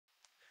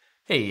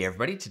Hey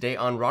everybody, today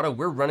on Rahdo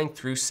we're running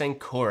through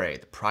Sankore,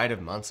 the Pride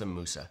of Mansa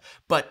Musa.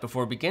 But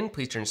before we begin,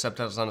 please turn your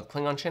subtitles on to the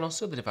Klingon channel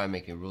so that if I'm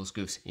making rules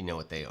goofs, you know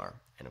what they are.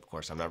 And of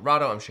course, I'm not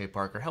Rahdo, I'm Shea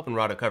Parker, helping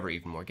Rahdo cover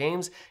even more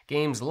games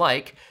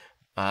like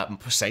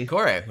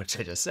Sankore, which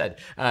I just said.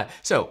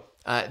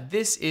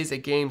 This is a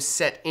game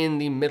set in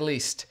the Middle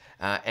East,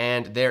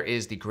 and there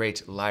is the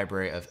great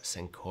library of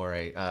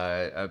Sankore,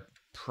 a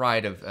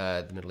pride of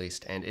the Middle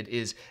East, and it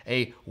is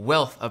a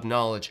wealth of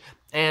knowledge.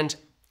 And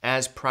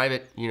as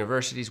private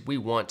universities, we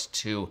want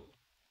to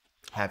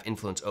have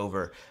influence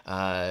over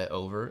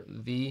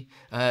the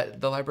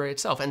library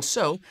itself, and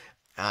so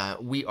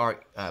we are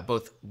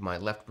both my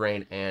left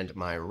brain and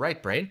my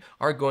right brain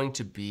are going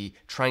to be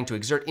trying to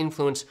exert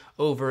influence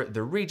over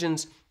the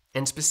regions,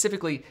 and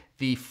specifically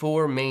the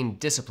four main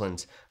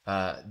disciplines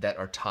that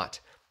are taught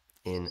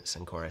in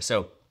Sankore.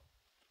 So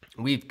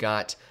we've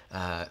got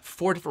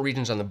four different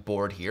regions on the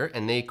board here,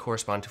 and they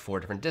correspond to four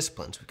different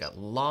disciplines. We've got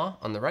law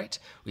on the right,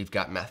 we've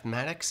got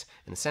mathematics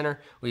in the center,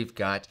 we've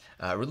got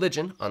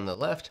religion on the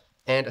left,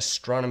 and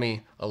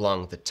astronomy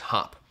along the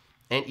top.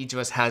 And each of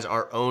us has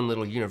our own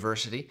little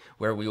university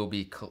where we will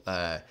be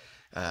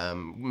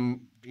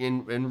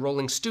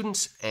enrolling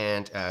students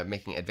and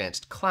making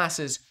advanced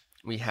classes.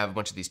 We have a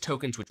bunch of these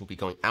tokens which will be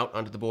going out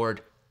onto the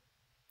board.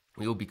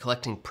 We will be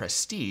collecting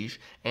prestige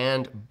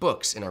and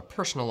books in our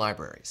personal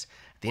libraries.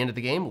 At the end of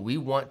the game, we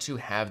want to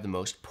have the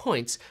most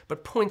points,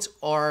 but points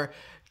are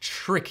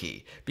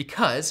tricky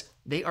because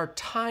they are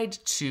tied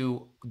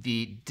to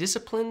the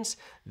disciplines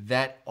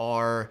that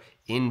are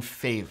in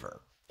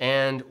favor.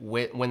 And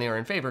when they are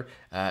in favor,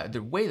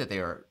 the way that they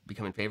are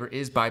become in favor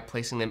is by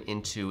placing them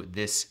into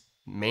this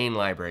main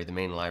library, the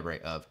main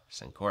library of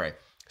Sankoré.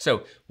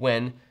 So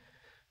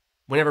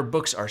whenever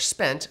books are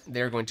spent,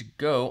 they're going to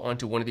go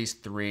onto one of these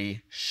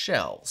three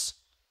shelves.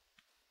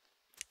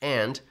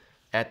 And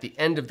at the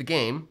end of the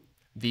game,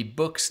 the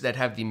books that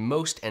have the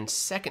most and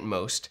second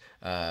most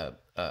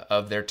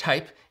of their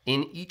type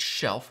in each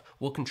shelf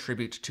will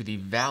contribute to the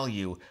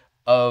value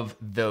of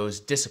those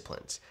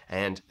disciplines.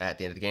 And at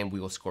the end of the game, we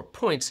will score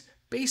points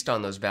based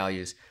on those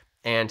values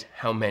and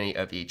how many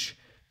of each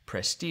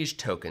prestige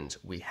tokens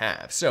we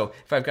have. So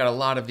if I've got a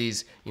lot of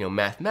these,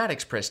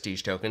 mathematics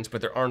prestige tokens,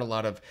 but there aren't a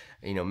lot of,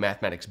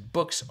 mathematics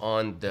books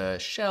on the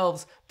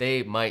shelves,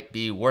 they might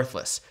be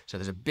worthless. So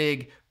there's a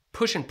big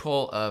push and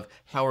pull of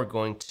how we're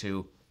going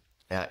to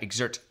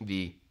exert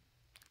the,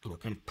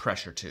 kind of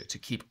pressure to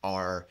keep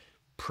our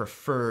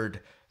preferred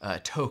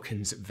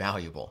tokens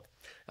valuable.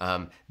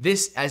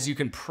 This, as you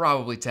can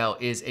probably tell,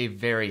 is a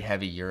very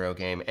heavy Euro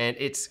game, and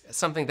it's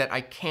something that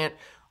I can't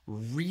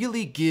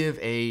really give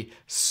a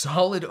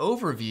solid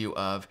overview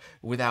of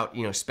without,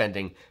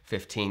 spending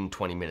 15,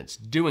 20 minutes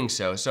doing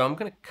so. So I'm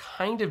gonna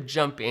kind of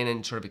jump in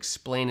and sort of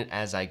explain it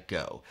as I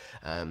go.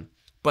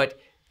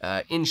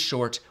 In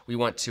short, we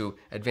want to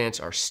advance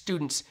our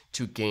students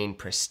to gain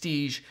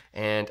prestige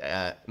and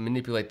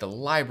manipulate the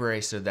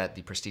library so that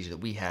the prestige that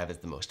we have is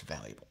the most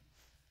valuable.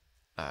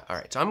 All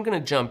right, so I'm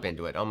gonna jump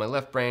into it. On my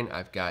left brain,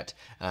 I've got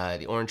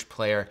the orange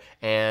player,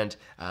 and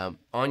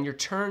on your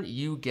turn,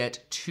 you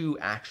get two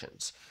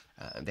actions.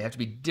 They have to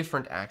be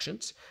different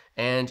actions,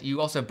 and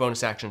you also have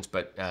bonus actions,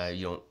 but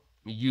you don't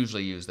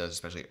usually use those,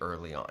 especially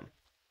early on.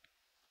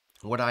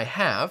 What I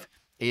have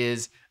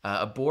is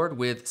a board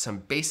with some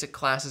basic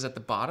classes at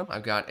the bottom.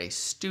 I've got a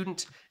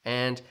student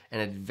and an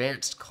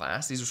advanced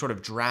class. These were sort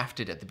of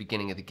drafted at the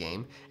beginning of the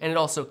game, and it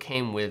also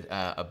came with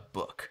a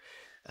book.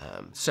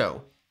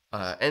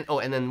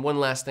 And then one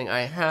last thing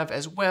I have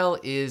as well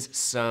is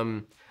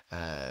some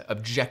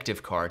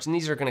objective cards, and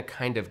these are going to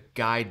kind of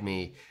guide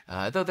me,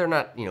 though they're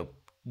not,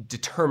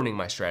 determining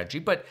my strategy,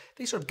 but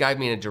they sort of guide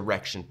me in a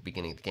direction at the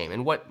beginning of the game.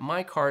 And what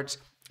my cards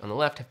on the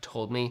left have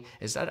told me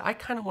is that I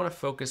kind of want to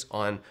focus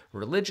on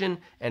religion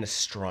and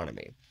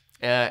astronomy.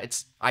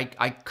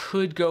 I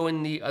could go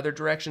in the other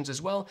directions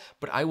as well,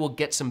 but I will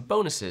get some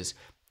bonuses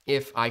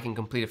if I can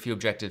complete a few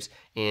objectives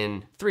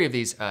in three of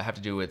these have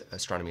to do with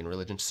astronomy and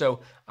religion.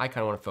 So I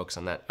kind of want to focus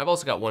on that. I've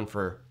also got one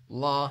for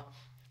law,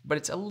 but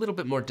it's a little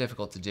bit more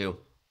difficult to do.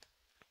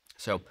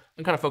 So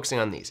I'm kind of focusing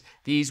on these.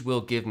 These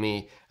will give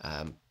me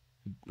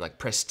like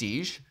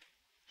prestige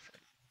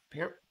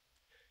here.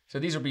 So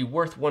these will be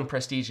worth one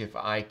prestige if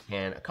I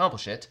can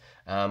accomplish it,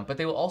 but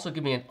they will also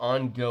give me an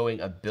ongoing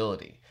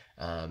ability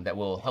that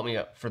will help me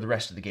out for the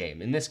rest of the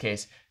game. In this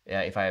case,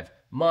 if I have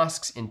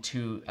mosques in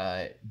two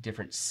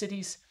different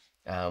cities,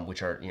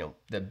 which are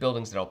the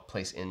buildings that I'll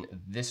place in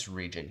this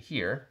region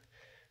here,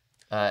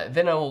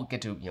 then I will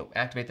get to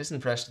activate this in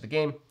the rest of the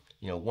game.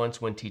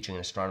 Once when teaching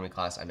an astronomy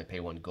class, I may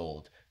pay 1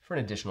 gold for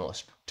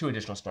two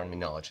additional astronomy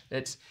knowledge.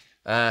 It's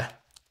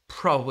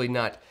probably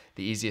not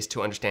the easiest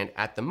to understand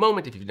at the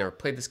moment if you've never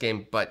played this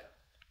game, but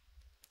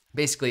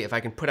basically if I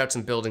can put out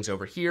some buildings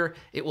over here,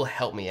 it will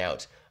help me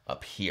out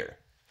up here.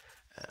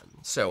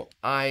 So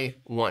I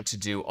want to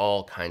do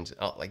all kinds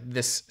of like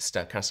this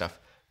kind of stuff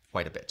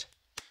quite a bit.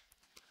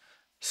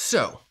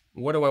 So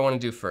what do I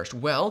want to do first?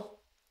 Well,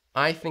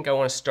 I think I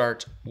want to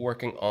start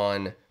working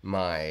on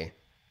my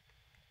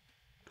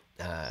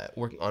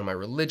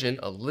religion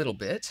a little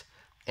bit.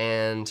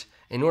 And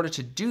in order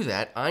to do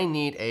that, I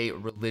need a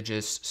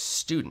religious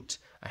student.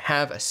 I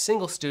have a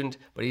single student,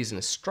 but he's an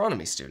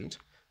astronomy student.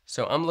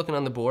 So I'm looking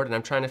on the board and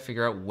I'm trying to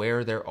figure out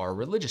where there are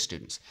religious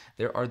students.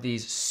 There are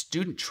these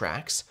student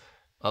tracks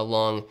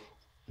along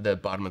the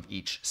bottom of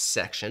each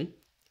section.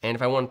 And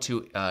if I want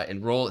to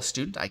enroll a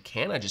student, I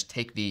can. I just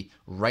take the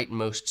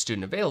rightmost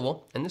student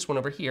available. And this one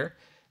over here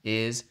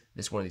is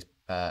this one of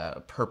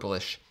these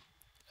purplish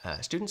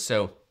students.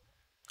 So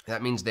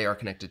that means they are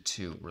connected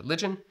to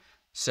religion.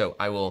 So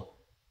I will,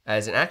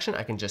 as an action,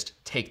 I can just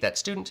take that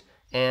student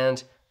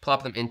and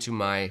plop them into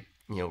my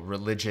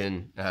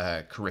religion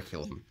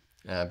curriculum.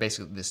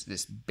 Basically,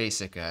 this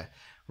basic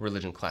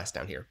religion class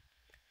down here.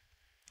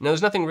 Now,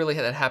 there's nothing really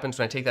that happens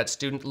when I take that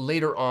student.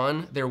 Later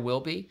on, there will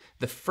be.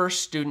 The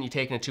first student you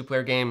take in a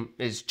two-player game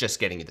is just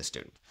getting you the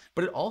student.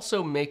 But it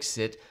also makes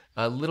it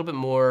a little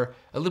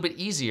bit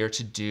easier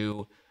to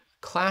do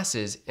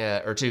classes,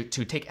 or to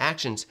take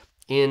actions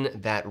in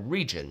that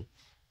region,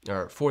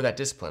 or for that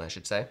discipline, I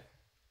should say,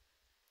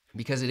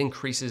 because it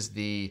increases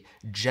the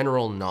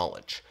general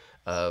knowledge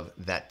of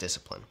that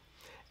discipline.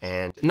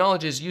 And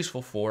knowledge is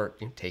useful for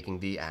taking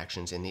the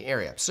actions in the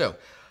area. So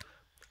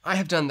I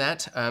have done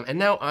that, and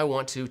now I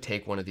want to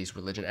take one of these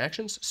religion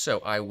actions. So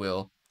I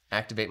will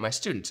activate my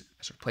student.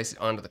 I sort of place it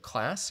onto the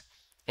class,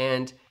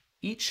 and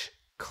each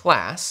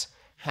class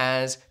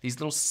has these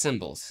little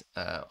symbols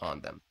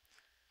on them.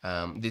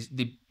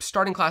 The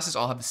starting classes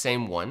all have the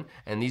same one,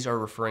 and these are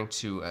referring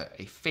to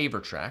a favor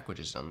track, which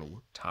is on the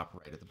top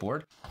right of the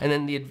board. And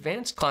then the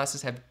advanced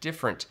classes have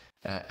different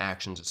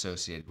actions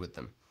associated with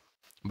them.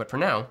 But for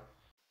now,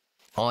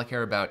 all I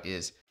care about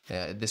is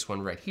this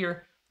one right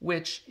here,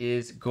 which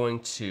is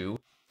going to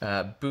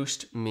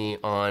boost me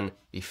on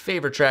the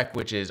favor track,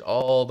 which is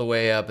all the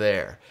way up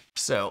there.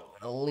 So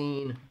I'll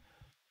lean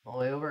all the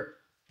way over,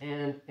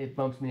 and it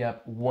bumps me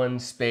up one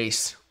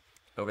space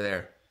over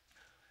there.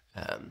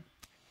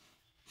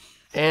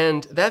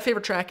 And that favor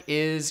track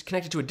is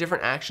connected to a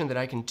different action that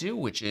I can do,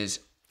 which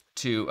is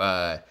to,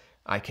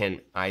 I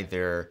can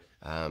either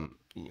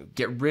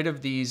get rid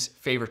of these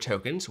favor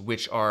tokens,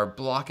 which are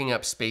blocking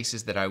up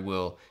spaces that I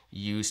will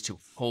use to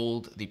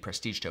hold the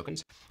prestige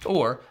tokens,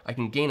 or I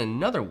can gain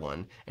another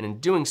one, and in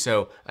doing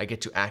so, I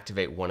get to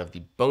activate one of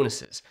the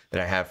bonuses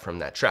that I have from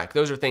that track.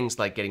 Those are things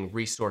like getting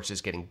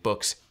resources, getting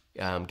books,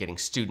 getting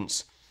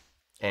students,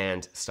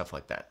 and stuff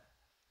like that.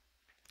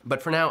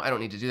 But for now, I don't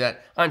need to do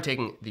that. I'm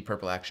taking the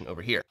purple action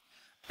over here.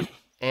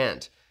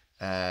 And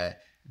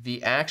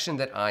the action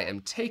that I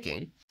am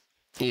taking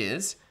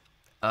is,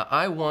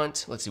 I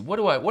want, let's see, what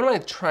am I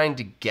trying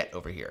to get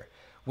over here?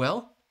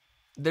 Well,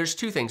 there's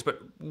two things, but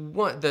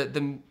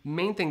the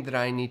main thing that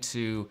I need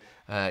to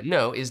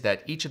know is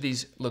that each of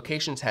these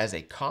locations has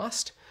a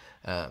cost,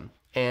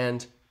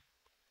 and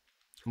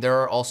there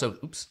are also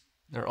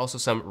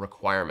some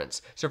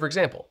requirements. So for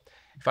example,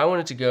 if I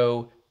wanted to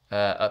go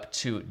up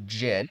to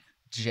Jen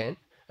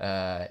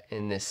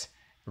in this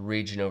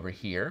region over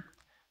here,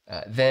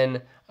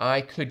 then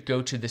I could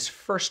go to this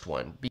first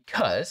one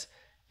because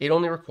it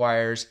only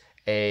requires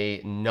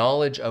a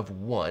knowledge of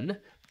 1,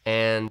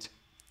 and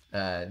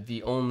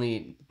the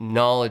only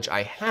knowledge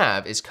I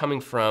have is coming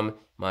from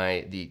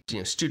the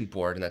student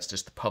board, and that's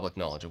just the public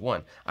knowledge of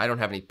 1. I don't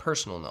have any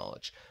personal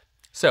knowledge.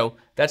 So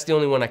that's the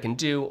only one I can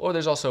do, or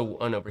there's also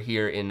one over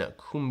here in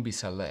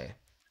Kumbisale.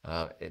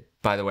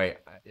 By the way,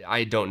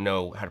 I don't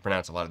know how to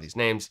pronounce a lot of these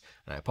names,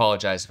 and I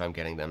apologize if I'm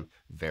getting them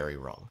very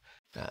wrong.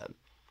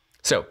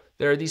 So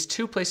there are these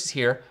two places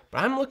here, but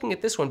I'm looking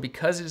at this one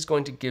because it is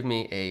going to give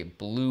me a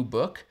blue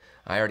book.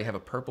 I already have a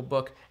purple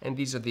book, and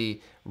these are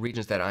the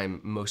regions that I'm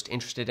most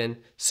interested in.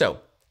 So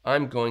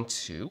I'm going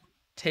to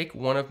take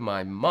one of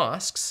my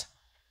mosques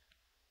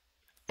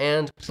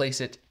and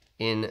place it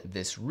in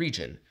this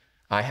region.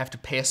 I have to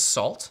pay a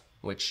salt,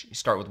 which you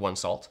start with 1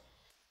 salt,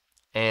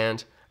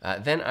 and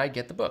then I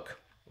get the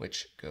book,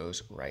 which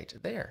goes right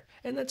there.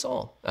 And that's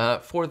all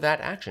for that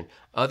action.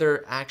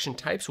 Other action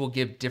types will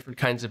give different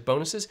kinds of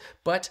bonuses,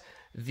 but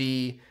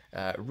the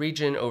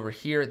region over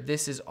here,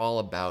 this is all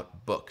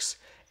about books.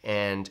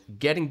 And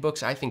getting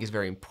books, I think, is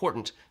very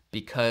important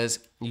because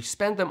you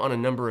spend them on a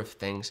number of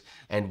things,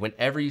 and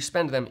whenever you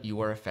spend them,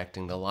 you are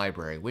affecting the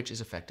library, which is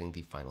affecting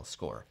the final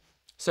score.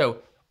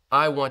 So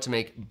I want to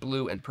make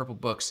blue and purple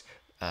books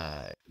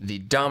the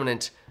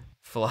dominant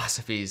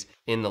philosophies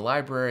in the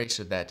library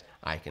so that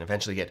I can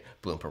eventually get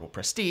blue and purple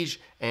prestige,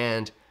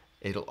 and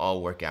it'll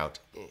all work out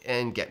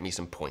and get me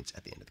some points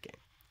at the end of the game.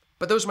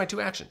 But those are my 2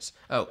 actions.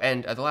 Oh,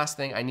 and the last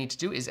thing I need to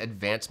do is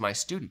advance my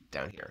student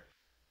down here.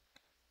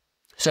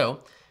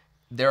 So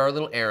there are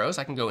little arrows.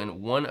 I can go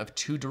in one of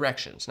 2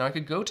 directions. Now I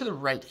could go to the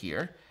right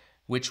here,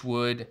 which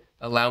would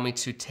allow me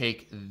to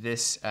take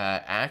this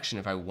action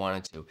if I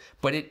wanted to.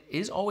 But it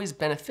is always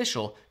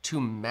beneficial to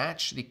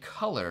match the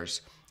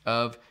colors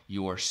of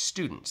your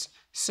students.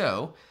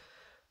 So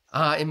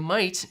it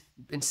might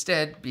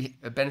instead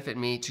benefit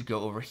me to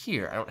go over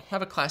here. I don't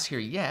have a class here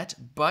yet,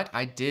 but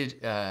I do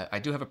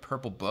have a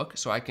purple book,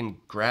 so I can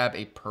grab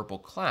a purple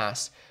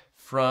class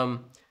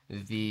from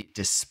the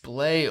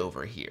display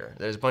over here.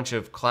 There's a bunch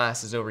of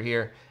classes over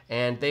here,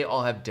 and they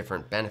all have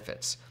different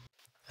benefits.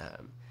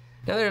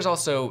 Now there's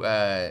also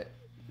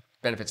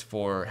benefits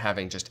for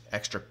having just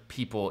extra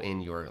people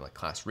in your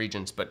class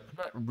regions, but I'm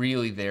not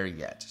really there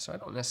yet, so I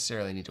don't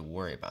necessarily need to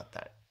worry about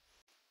that.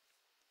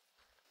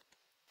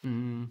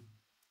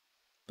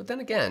 But then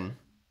again,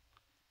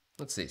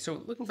 let's see.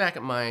 So looking back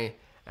at my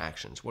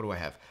actions, what do I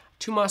have?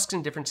 2 mosques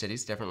in different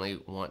cities, definitely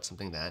want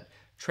something that.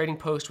 Trading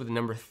post with a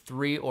number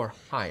 3 or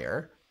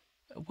higher.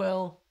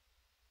 Well,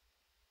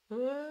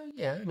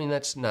 yeah, I mean,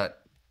 that's not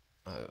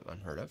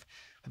unheard of.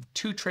 I have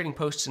 2 trading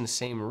posts in the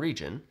same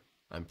region.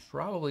 I'm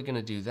probably going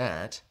to do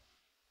that.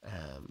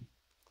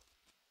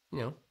 You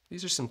know,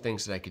 these are some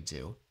things that I could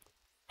do.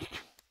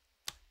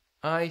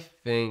 I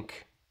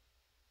think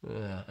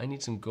I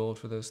need some gold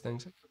for those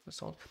things.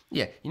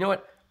 Yeah, you know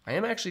what? I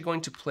am actually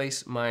going to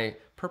place my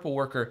purple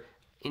worker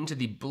into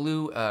the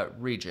blue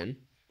region.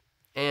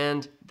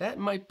 And that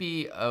might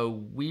be a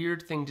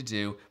weird thing to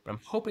do, but I'm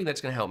hoping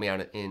that's going to help me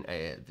out in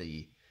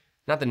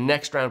not the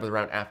next round, but the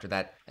round after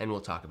that, and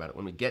we'll talk about it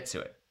when we get to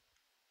it.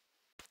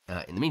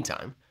 In the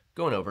meantime,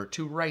 going over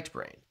to right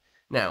brain.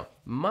 Now,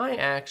 my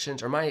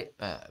actions, or my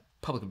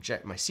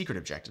my secret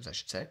objectives, I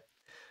should say,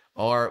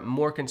 are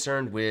more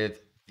concerned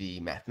with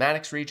the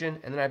mathematics region,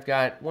 and then I've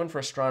got one for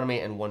astronomy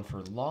and one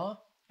for law.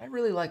 I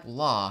really like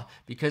law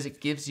because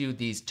it gives you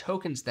these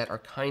tokens that are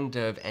kind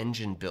of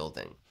engine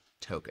building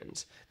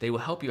tokens. They will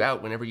help you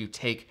out whenever you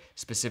take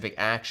specific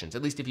actions,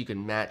 at least if you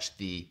can match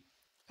the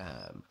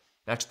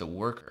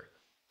worker.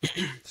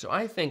 So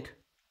I think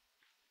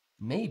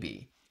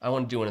maybe I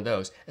want to do one of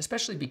those,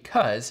 especially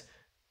because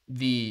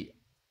the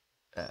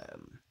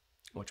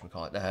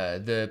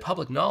the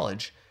public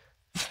knowledge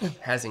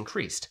has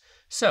increased.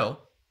 So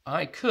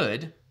I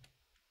could,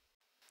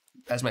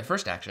 as my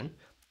first action,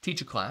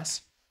 teach a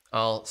class.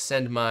 I'll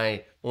send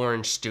my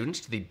orange students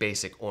to the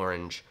basic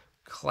orange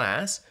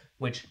class,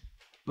 which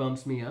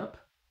bumps me up.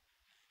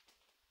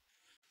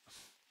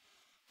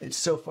 It's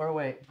so far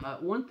away.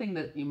 One thing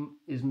that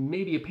is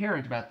maybe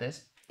apparent about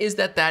this is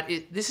that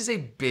this is a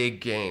big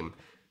game.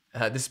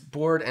 This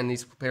board and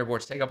these player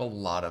boards take up a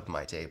lot of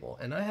my table,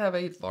 and I have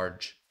a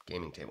large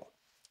gaming table.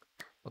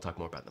 We'll talk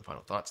more about the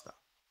final thoughts, though.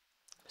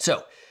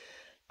 So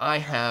I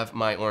have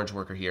my orange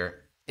worker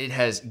here. It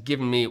has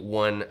given me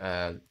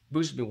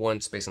boosted me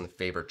 1 space on the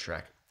favorite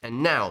track,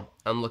 and now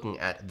I'm looking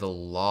at the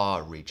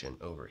law region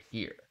over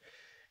here,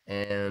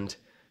 and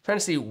trying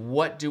to see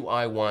what do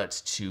I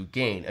want to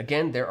gain.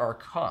 Again, there are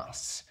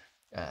costs.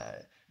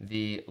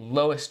 The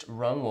lowest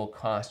rung will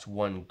cost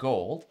 1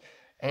 gold,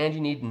 and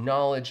you need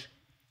knowledge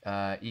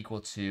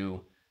equal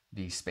to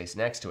the space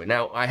next to it.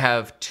 Now, I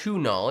have 2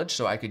 knowledge,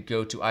 so I could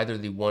go to either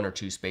the 1 or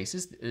 2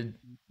 spaces.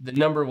 The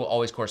number will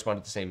always correspond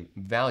to the same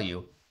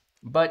value,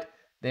 but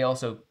they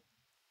also,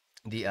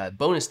 the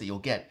bonus that you'll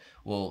get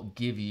will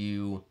give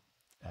you,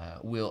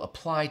 will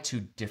apply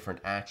to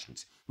different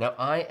actions. Now,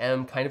 I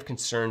am kind of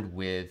concerned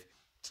with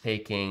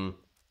taking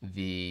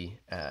the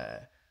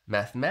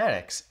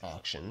mathematics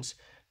actions,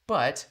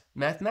 but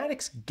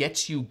mathematics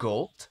gets you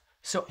gold,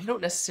 so I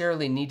don't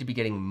necessarily need to be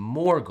getting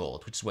more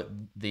gold, which is what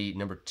the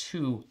number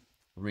 2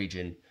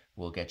 region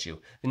will get you.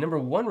 The number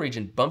 1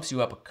 region bumps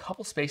you up a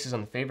couple spaces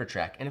on the favor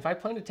track, and if I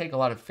plan to take a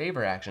lot of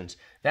favor actions,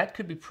 that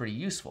could be pretty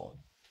useful.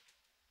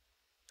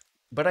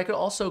 But I could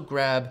also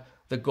grab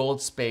the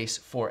gold space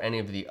for any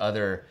of the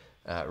other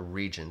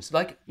regions.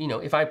 Like, you know,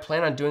 if I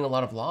plan on doing a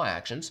lot of law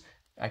actions,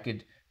 I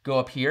could go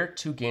up here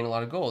to gain a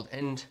lot of gold.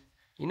 And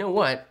you know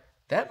what?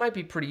 That might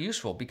be pretty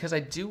useful because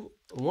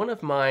one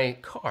of my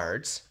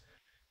cards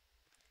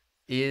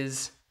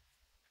is,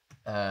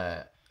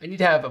 I need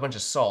to have a bunch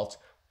of salt,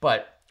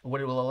 but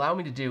what it will allow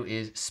me to do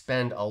is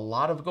spend a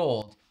lot of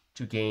gold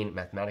to gain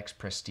mathematics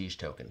prestige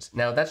tokens.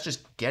 Now that's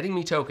just getting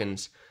me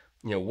tokens,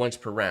 you know, once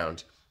per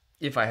round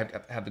if I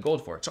have the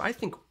gold for it. So I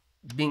think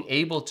being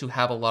able to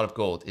have a lot of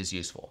gold is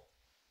useful.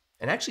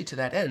 And actually to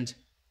that end,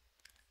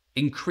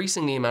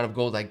 increasing the amount of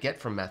gold I get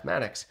from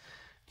mathematics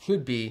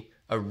could be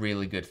a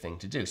really good thing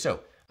to do.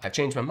 So I've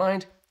changed my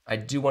mind. I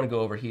do want to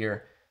go over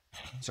here.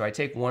 So I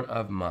take one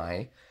of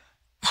my,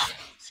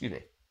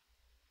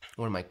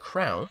 one of my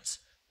crowns,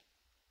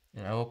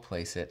 and I will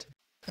place it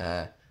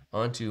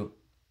onto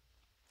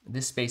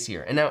this space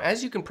here. And now,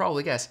 as you can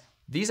probably guess,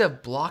 these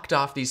have blocked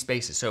off these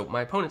spaces. So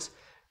my opponents,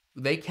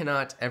 they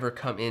cannot ever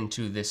come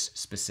into this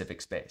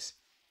specific space.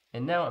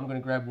 And now I'm going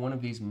to grab one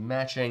of these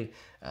matching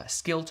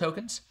skill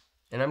tokens,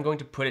 and I'm going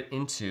to put it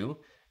into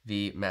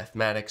the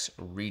mathematics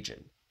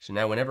region. So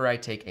now whenever I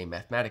take a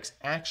mathematics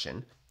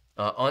action,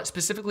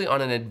 specifically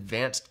on an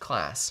advanced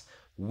class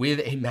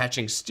with a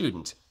matching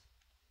student,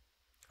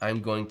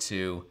 I'm going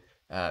to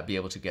be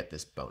able to get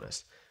this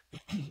bonus.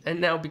 And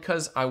now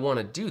because I want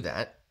to do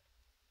that,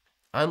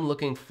 I'm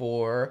looking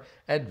for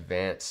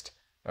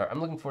I'm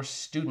looking for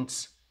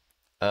students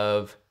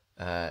of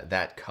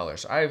that color.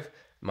 So I have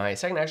my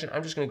second action,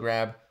 I'm just going to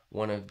grab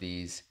one of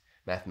these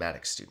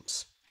mathematics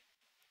students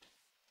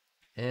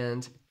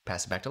and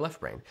pass it back to left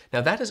brain.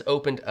 Now that has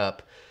opened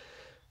up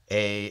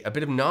a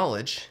bit of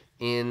knowledge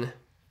in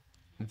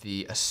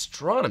the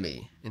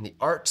astronomy, in the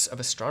arts of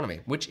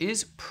astronomy, which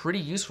is pretty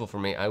useful for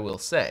me, I will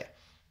say.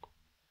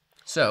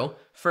 So,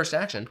 first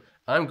action,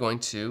 I'm going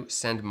to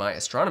send my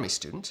astronomy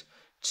student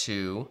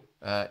to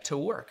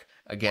work.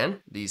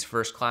 Again, these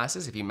first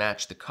classes, if you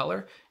match the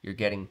color, you're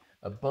getting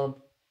a bump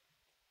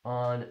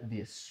on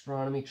the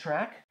astronomy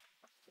track,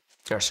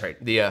 or sorry,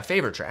 the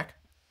favor track,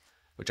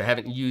 which I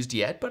haven't used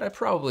yet, but I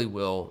probably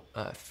will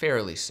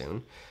fairly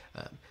soon.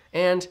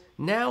 And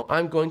now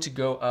I'm going to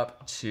go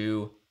up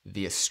to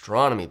the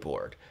astronomy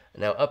board.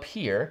 Now up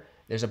here,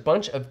 there's a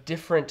bunch of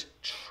different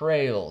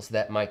trails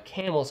that my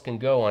camels can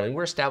go on, and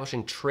we're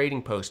establishing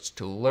trading posts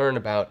to learn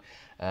about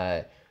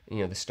the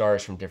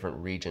stars from different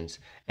regions.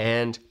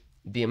 And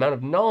the amount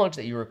of knowledge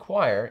that you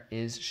require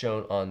is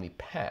shown on the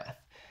path.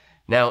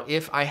 Now,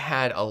 if I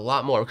had a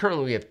lot more,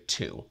 currently we have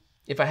 2.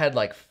 If I had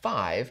like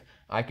 5,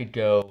 I could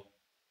go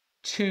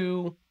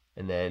 2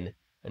 and then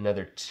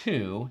another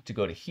 2 to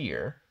go to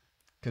here,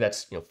 because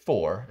that's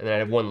 4, and then I'd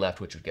have 1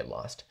 left, which would get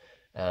lost.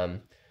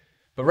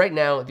 But right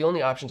now, the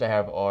only options I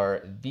have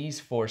are these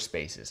 4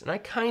 spaces, and I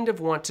kind of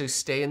want to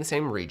stay in the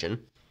same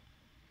region.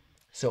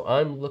 So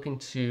I'm looking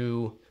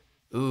to,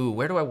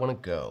 where do I want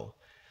to go?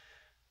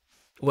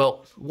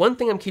 Well, one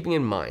thing I'm keeping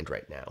in mind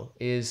right now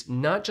is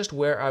not just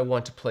where I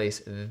want to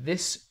place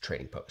this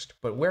trading post,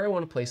 but where I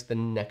want to place the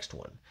next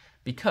one.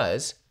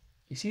 Because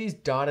you see these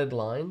dotted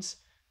lines?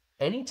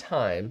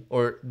 Anytime,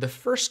 or the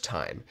first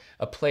time,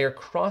 a player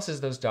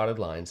crosses those dotted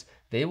lines,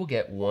 they will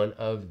get one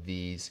of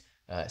these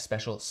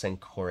special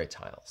Sankoré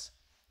tiles.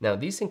 Now,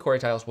 these Sankoré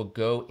tiles will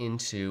go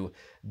into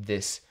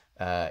this,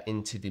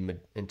 into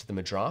the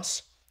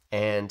madras,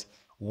 and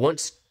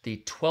once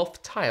the 12th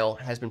tile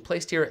has been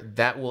placed here,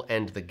 that will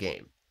end the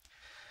game.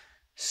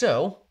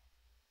 So,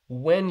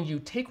 when you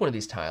take one of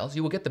these tiles,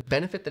 you will get the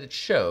benefit that it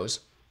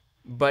shows,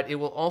 but it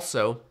will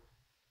also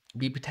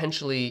be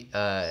potentially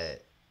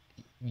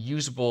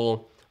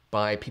usable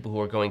by people who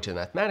are going to the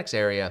mathematics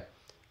area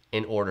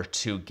in order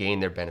to gain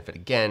their benefit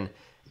again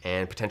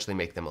and potentially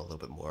make them a little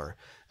bit more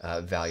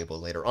valuable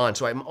later on.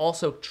 So I'm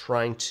also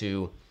trying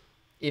to,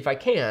 if I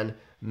can,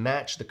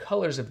 match the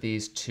colors of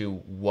these to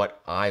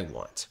what I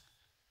want.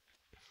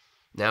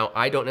 Now,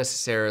 I don't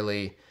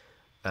necessarily,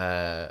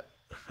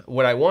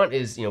 what I want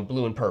is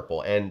blue and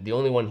purple, and the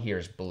only one here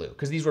is blue,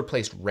 because these were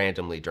placed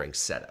randomly during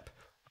setup.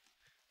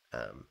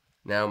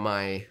 Now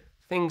my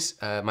things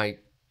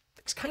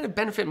kind of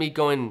benefit me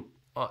going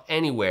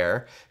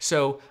anywhere,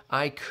 so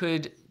I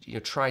could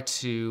try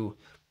to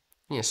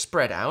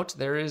spread out.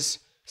 There is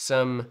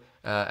some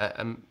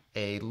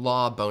a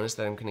law bonus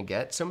that I'm going to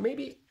get, so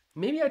maybe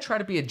I try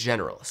to be a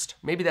generalist.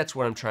 Maybe that's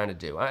what I'm trying to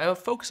do. I'll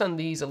focus on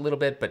these a little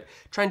bit, but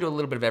try and do a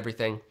little bit of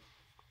everything.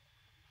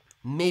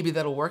 Maybe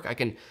that'll work. I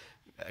can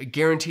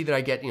guarantee that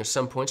I get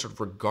some points, sort of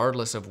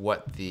regardless of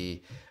what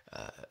the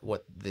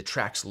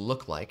tracks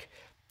look like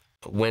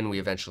when we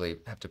eventually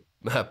have to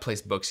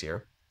place books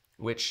here,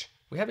 which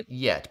we haven't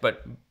yet,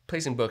 but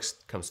placing books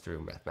comes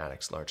through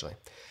mathematics largely.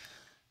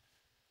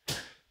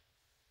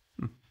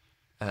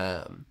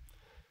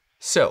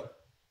 So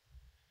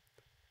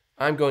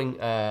I'm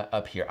going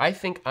up here. I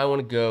think I want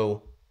to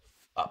go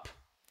up.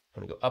 I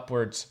want to go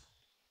upwards.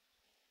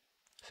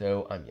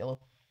 So I'm yellow.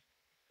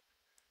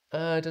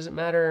 Does it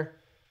matter?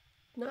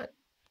 Not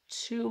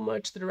too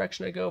much the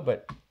direction I go,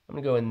 but I'm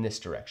going to go in this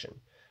direction.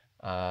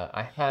 We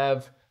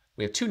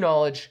have 2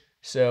 knowledge,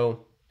 so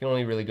you can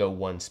only really go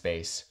 1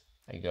 space.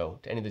 I can go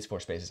to any of these 4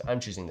 spaces. I'm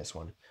choosing this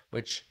one,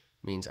 which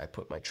means I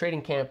put my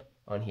trading camp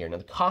on here. Now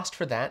the cost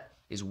for that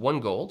is 1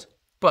 gold,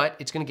 but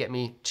it's going to get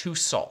me 2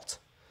 salt.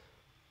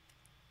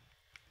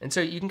 And so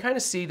you can kind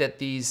of see that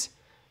these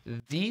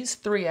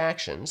 3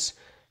 actions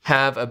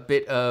have a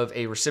bit of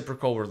a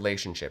reciprocal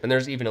relationship. And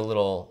there's even a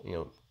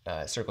little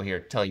circle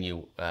here telling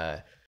you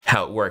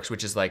how it works,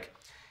 which is like,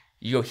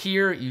 you go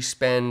here, you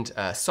spend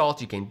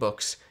salt, you gain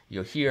books.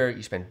 You go here,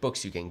 you spend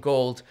books, you gain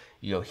gold.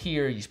 You go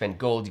here, you spend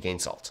gold, you gain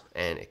salt.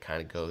 And it kind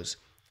of goes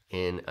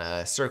in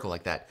a circle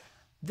like that.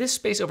 This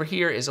space over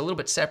here is a little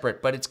bit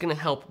separate, but it's going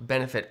to help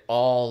benefit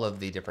all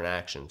of the different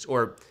actions,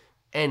 or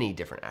any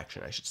different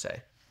action, I should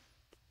say.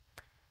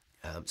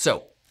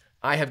 So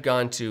I have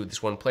gone to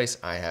this one place.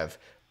 I have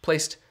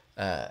placed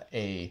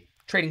a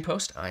trading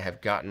post. I have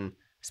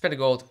spent a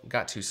gold,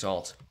 got 2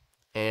 salt,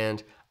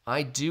 and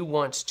I do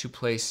want to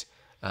place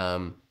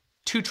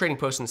 2 trading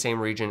posts in the same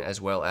region,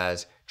 as well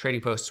as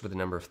trading posts with a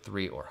number of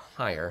 3 or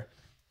higher.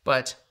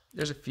 But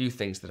there's a few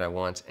things that I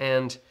want,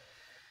 and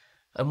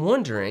I'm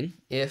wondering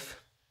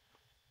if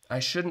I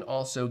shouldn't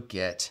also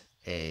get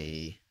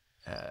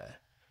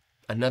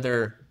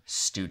another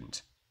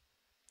student,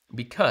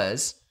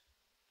 because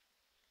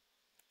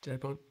did I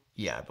bump?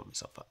 Yeah, I bumped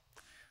myself up.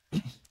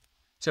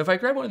 So if I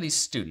grab one of these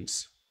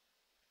students,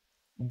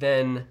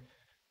 then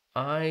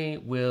I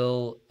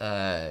will,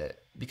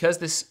 because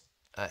this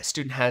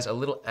student has a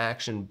little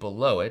action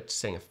below it,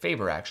 saying a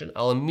favor action,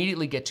 I'll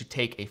immediately get to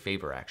take a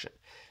favor action.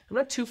 I'm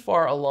not too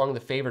far along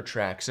the favor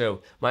track,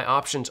 so my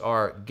options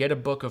are get a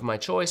book of my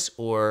choice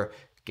or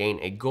gain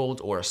a gold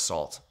or a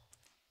salt.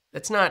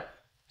 That's not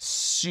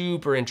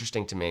super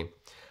interesting to me.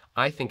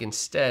 I think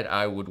instead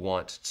I would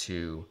want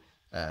to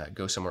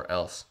go somewhere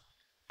else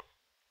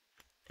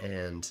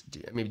and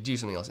maybe do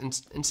something else.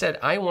 Instead,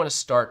 I want to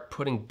start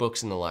putting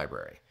books in the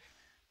library.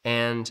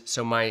 And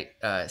so my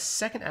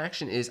second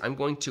action is I'm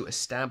going to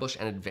establish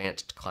an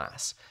advanced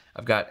class.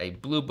 I've got a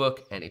blue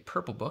book and a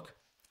purple book,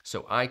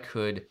 so I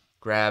could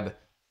grab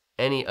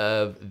any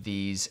of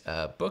these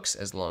books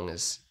as long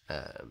as,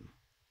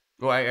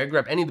 well, I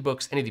grab any of the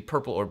books, any of the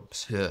purple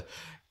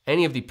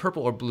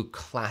or blue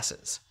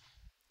classes.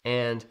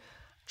 And I'm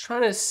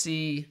trying to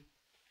see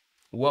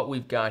what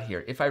we've got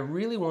here. If I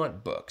really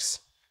want books,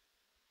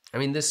 I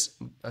mean, this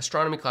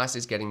astronomy class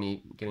is getting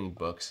me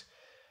books.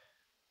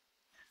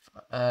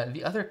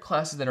 The other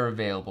classes that are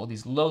available,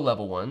 these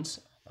low-level ones,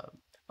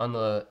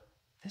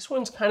 this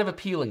one's kind of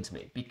appealing to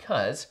me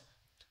because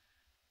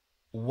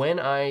when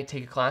I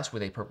take a class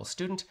with a purple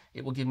student,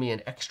 it will give me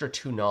an extra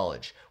 2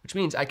 knowledge, which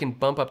means I can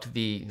bump up to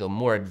the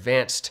more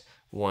advanced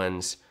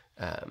ones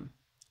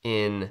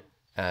in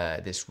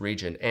this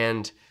region.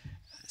 And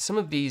some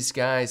of these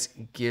guys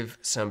give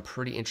some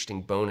pretty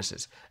interesting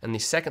bonuses. And the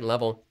second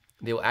level,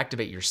 they will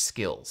activate your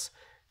skills.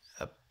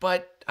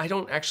 But I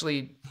don't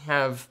actually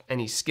have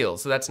any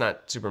skills, so that's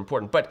not super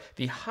important. But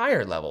the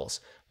higher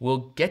levels will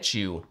get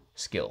you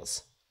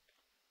skills.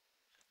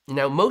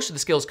 Now, most of the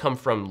skills come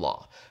from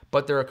law,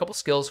 but there are a couple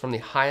skills from the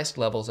highest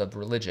levels of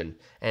religion,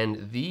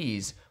 and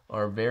these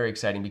are very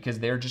exciting because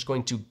they're just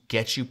going to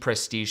get you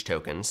prestige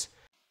tokens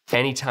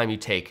anytime you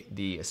take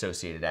the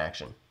associated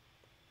action.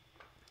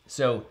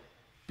 So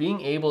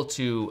being able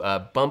to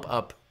bump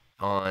up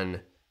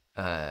on,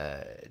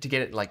 to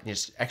get like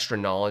just extra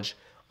knowledge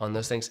on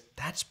those things,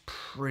 that's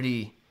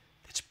pretty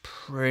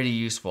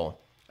useful.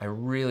 I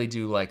really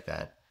do like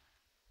that.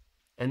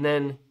 And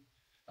then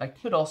I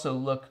could also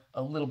look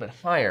a little bit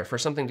higher for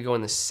something to go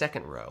in the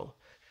second row.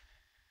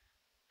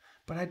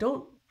 But I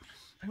don't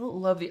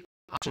love the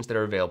options that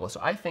are available. So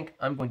I think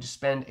I'm going to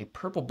spend a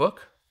purple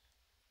book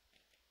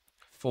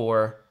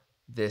for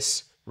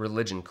this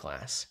religion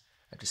class.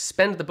 I have to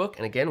spend the book,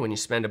 and again, when you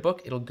spend a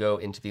book, it'll go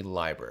into the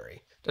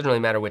library. Doesn't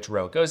really matter which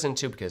row it goes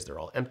into because they're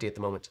all empty at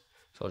the moment.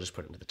 So I'll just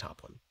put it into the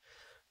top one.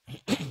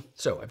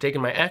 So I've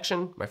taken my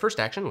action, my first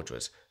action, which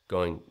was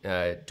doing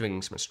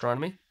some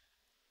astronomy.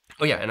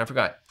 Oh yeah, and I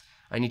forgot.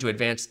 I need to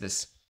advance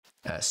this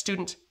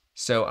student,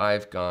 so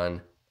I've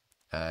gone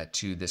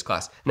to this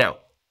class. Now,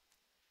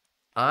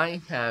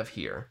 I have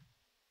here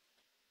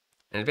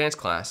an advanced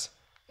class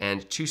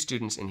and 2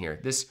 students in here.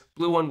 This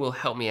blue one will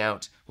help me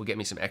out, will get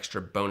me some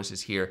extra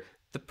bonuses here.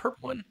 The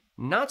purple one,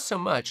 not so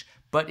much,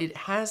 but it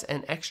has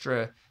an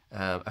extra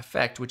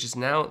effect, which is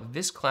now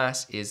this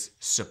class is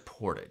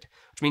supported,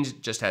 which means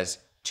it just has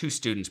 2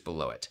 students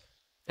below it.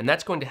 And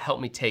that's going to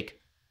help me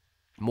take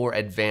more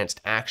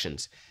advanced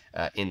actions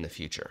in the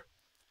future.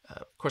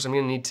 Of course, I'm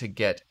going to need to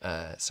get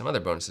some other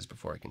bonuses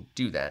before I can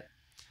do that.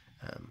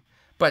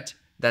 But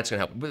that's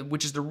going to help,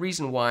 which is the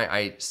reason why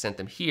I sent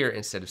them here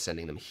instead of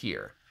sending them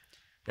here.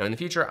 Now, in the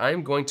future,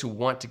 I'm going to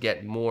want to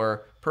get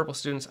more purple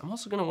students. I'm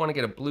also going to want to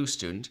get a blue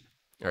student,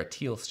 or a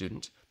teal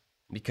student,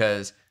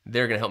 because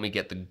they're going to help me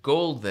get the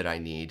gold that I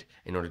need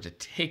in order to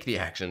take the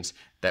actions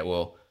that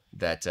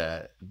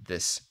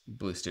this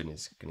blue student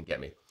is going to get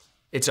me.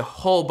 It's a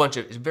whole bunch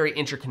of, it's a very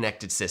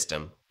interconnected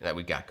system that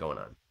we got going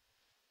on.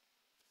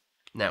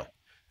 Now,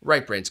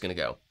 right brain's going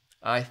to go.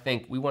 I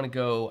think we want to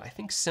go,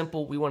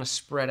 simple. We want to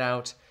spread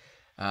out,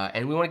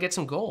 and we want to get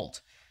some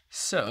gold.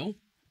 So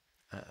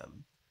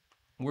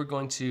we're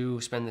going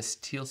to spend this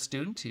teal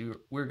student.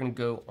 We're going to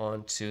go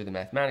on to the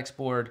mathematics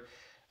board.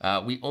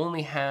 We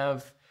only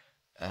have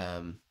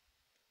 1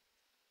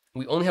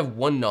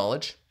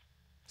 knowledge,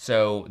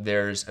 so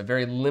there's a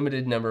very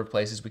limited number of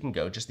places we can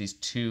go, just these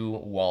 2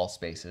 wall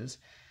spaces.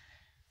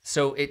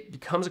 So it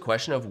becomes a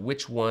question of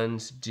which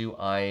ones do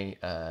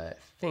I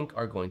think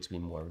are going to be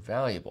more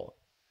valuable.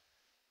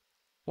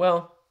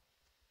 Well,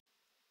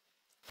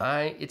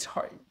 it's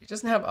hard. It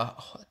doesn't have a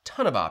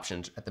ton of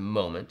options at the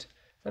moment.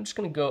 I'm just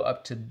going to go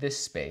up to this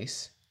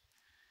space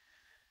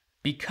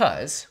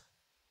because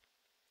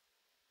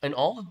in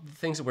all of the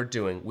things that we're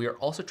doing, we are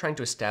also trying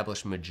to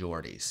establish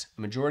majorities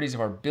of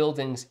our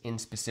buildings in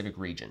specific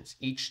regions.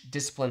 Each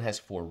discipline has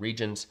 4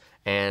 regions,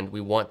 and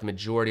we want the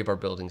majority of our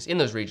buildings in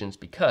those regions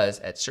because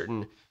at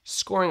certain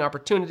scoring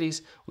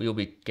opportunities, we will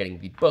be getting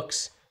the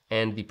books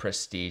and the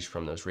prestige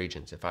from those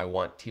regions. If I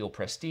want teal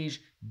prestige,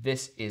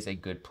 this is a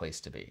good place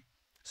to be.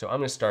 So I'm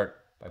going to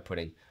start by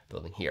putting a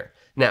building here.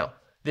 Now,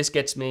 this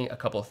gets me a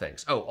couple of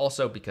things. Oh,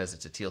 also because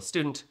it's a teal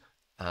student,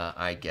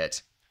 I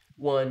get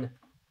 1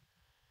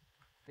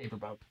 favor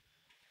bump.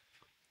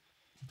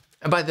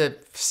 And by the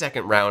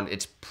second round,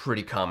 it's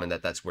pretty common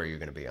that that's where you're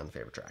going to be on the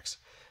favor tracks.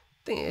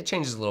 It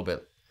changes a little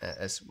bit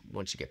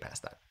once you get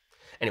past that.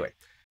 Anyway,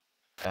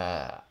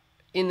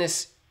 in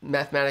this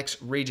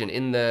mathematics region,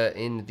 in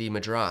the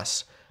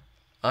madras,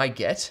 I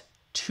get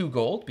 2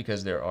 gold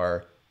because there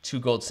are 2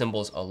 gold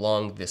symbols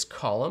along this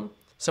column.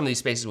 Some of these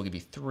spaces will give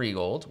you 3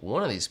 gold.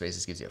 One of these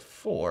spaces gives you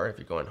 4 if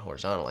you're going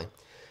horizontally.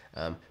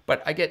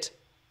 But I get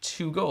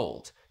 2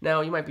 gold.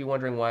 Now, you might be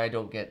wondering why I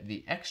don't get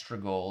the extra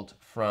gold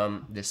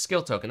from this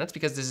skill token. That's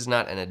because this is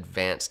not an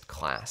advanced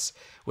class.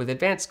 With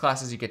advanced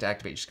classes, you get to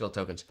activate your skill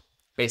tokens.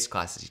 Basic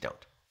classes, you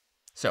don't.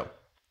 So,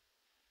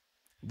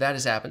 that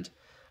has happened.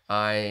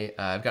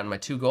 I've gotten my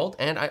 2 gold,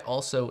 and I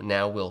also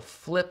now will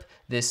flip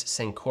this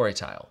Sankoré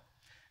tile.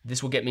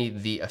 This will get me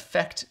the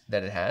effect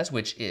that it has,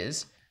 which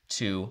is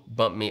to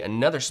bump me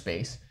another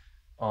space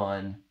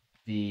on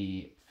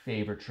the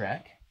favor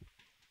track.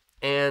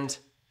 And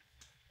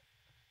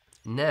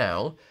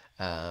now,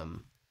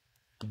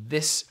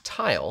 this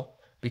tile,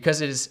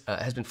 because it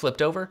has been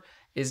flipped over,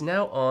 is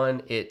now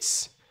on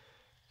its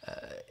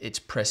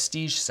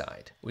prestige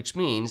side, which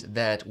means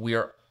that we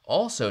are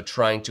also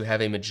trying to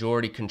have a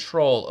majority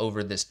control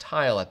over this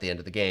tile at the end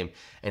of the game,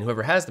 and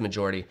whoever has the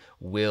majority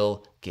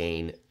will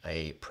gain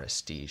a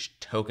prestige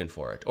token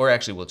for it. Or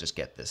actually, we'll just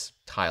get this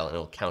tile and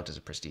it'll count as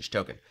a prestige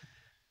token.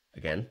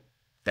 Again,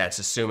 that's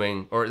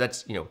assuming, or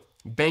that's,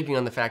 banking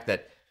on the fact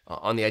that,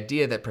 on the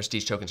idea that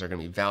prestige tokens are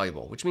going to be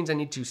valuable, which means I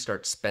need to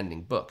start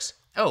spending books.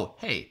 Oh,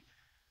 hey,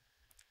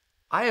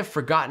 I have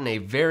forgotten a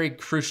very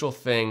crucial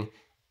thing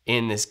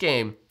in this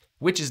game,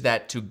 which is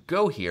that to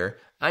go here,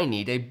 I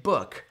need a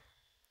book.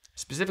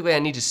 Specifically, I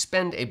need to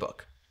spend a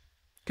book.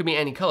 Could be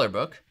any color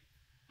book,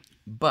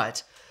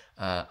 but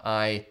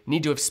I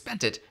need to have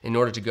spent it in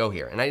order to go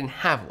here, and I didn't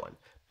have one.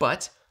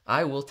 But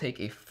I will take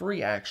a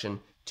free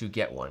action to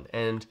get one,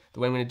 and the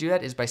way I'm going to do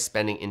that is by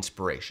spending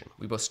inspiration.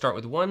 We both start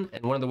with 1,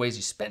 and one of the ways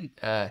you spend,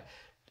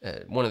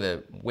 one of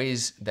the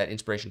ways that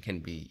inspiration can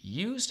be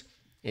used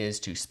is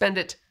to spend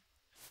it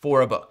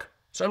for a book.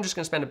 So I'm just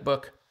going to spend a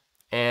book,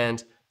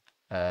 and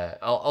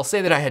I'll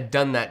say that I had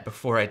done that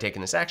before I had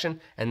taken this action,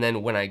 and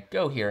then when I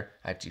go here,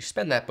 I have to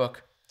spend that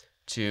book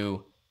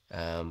to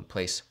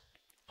place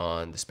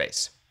on the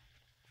space.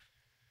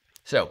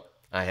 So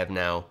I have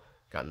now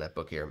gotten that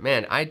book here.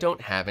 Man, I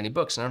don't have any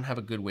books, and I don't have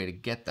a good way to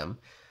get them.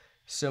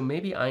 So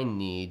maybe I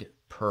need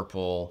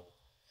purple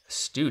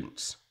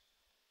students.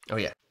 Oh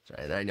yeah,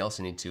 sorry, and I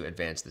also need to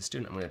advance the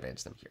student. I'm going to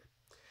advance them here.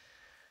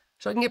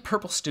 So I can get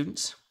purple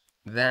students.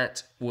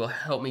 That will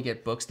help me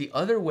get books. The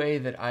other way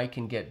that I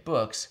can get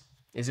books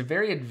is a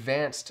very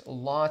advanced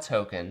law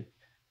token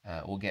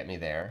will get me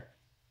there.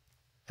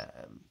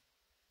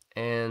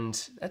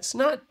 And that's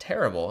not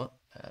terrible,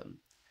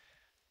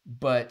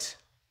 but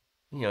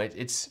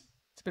it's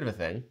a bit of a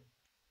thing.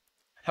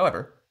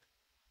 However,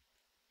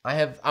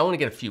 I want to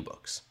get a few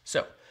books.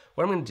 So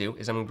what I'm going to do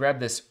is I'm going to grab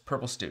this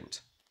purple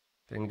student.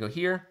 Then I'm going to go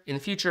here. In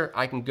the future,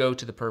 I can go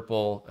to the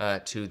purple,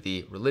 to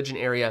the religion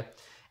area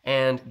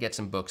and get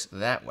some books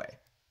that way.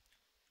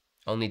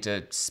 I'll need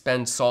to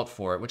spend salt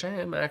for it, which I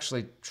am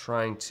actually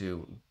trying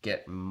to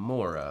get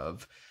more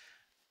of,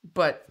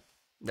 but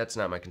that's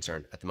not my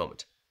concern at the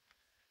moment.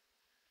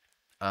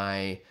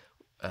 I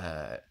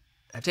have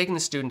taken the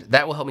student.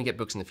 That will help me get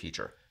books in the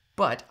future.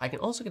 But I can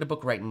also get a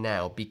book right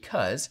now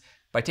because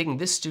by taking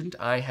this student,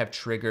 I have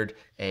triggered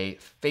a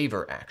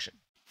favor action.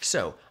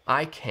 So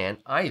I can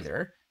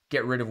either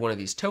get rid of one of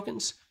these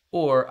tokens,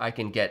 or I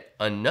can get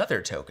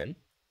another token.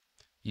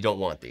 You don't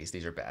want these.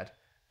 These are bad.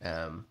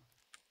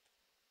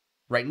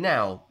 Right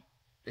now,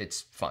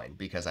 it's fine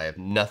because I have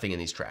nothing in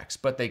these tracks,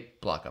 but they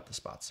block up the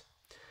spots.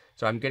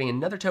 So I'm getting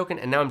another token,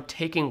 and now I'm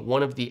taking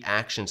one of the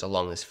actions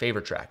along this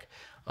favor track.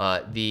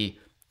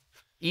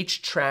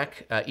 Each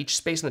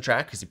space in the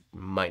track, because you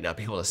might not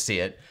be able to see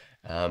it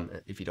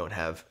if you don't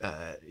have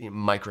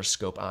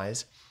microscope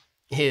eyes,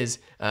 gives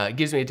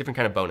me a different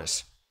kind of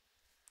bonus.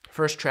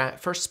 First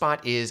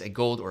spot is a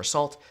gold or a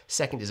salt.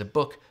 Second is a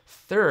book.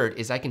 Third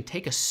is I can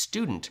take a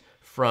student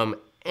from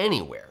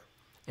anywhere.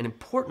 And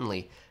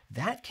importantly,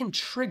 that can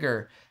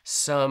trigger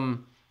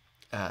some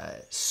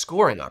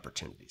scoring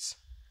opportunities.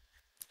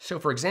 So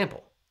for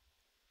example,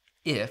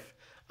 if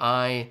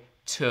I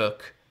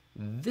took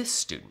this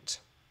student,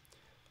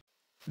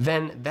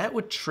 then that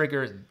would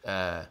trigger,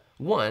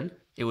 one,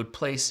 it would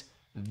place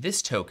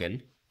this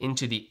token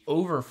into the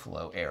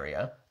overflow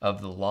area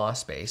of the law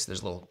space.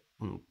 There's a little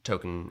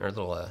token or a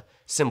little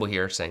symbol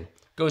here saying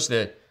goes to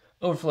the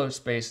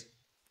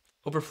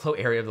overflow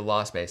area of the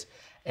law space.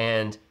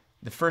 And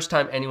the first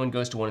time anyone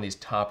goes to one of these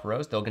top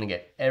rows, they're going to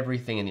get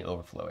everything in the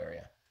overflow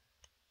area.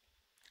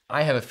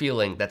 I have a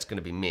feeling that's going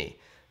to be me.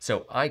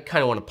 So I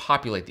kind of want to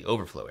populate the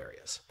overflow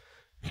areas.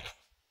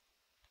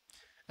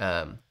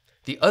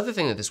 The other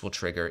thing that this will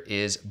trigger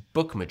is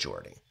book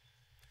majority.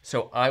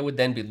 So I would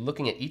then be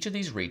looking at each of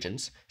these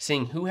regions,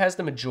 seeing who has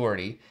the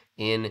majority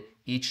in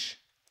each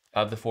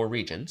of the 4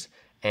 regions.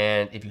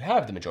 And if you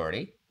have the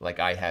majority, like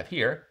I have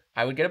here,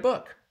 I would get a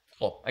book.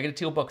 Well, I get a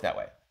teal book that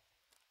way.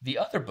 The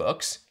other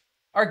books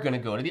are going to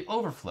go to the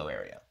overflow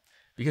area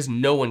because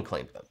no one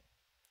claimed them.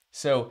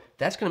 So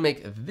that's going to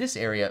make this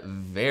area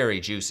very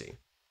juicy.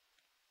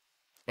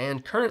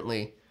 And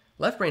currently,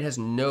 Left Brain has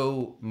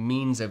no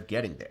means of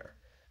getting there.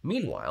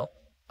 Meanwhile,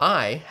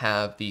 I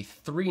have the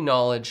 3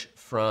 knowledge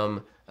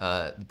from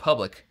the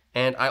public,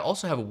 and I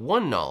also have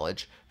 1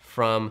 knowledge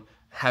from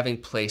having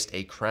placed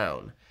a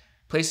crown.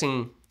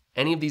 Placing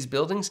any of these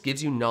buildings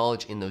gives you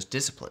knowledge in those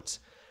disciplines.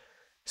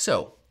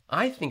 So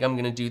I think I'm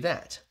going to do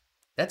that.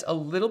 That's a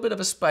little bit of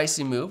a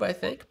spicy move, I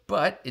think,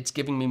 but it's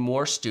giving me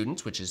more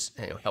students, which is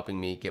helping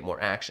me get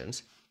more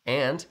actions.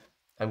 And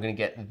I'm going to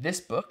get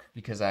this book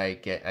because I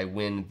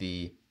win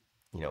the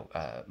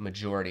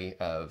majority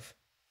of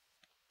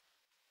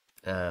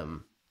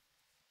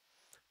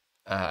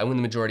I win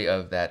the majority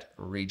of that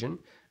region,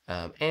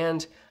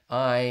 and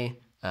I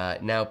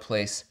now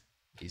place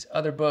these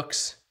other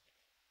books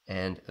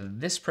and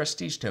this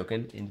prestige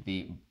token into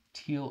the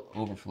teal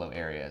overflow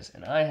areas,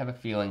 and I have a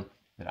feeling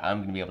that I'm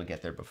going to be able to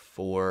get there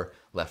before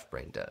left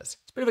brain does.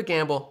 It's a bit of a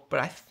gamble, but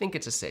I think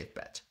it's a safe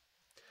bet.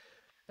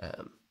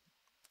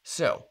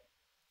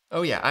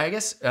 Oh yeah, I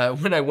guess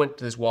when I went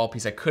to this wall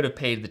piece, I could have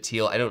paid the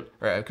teal. I could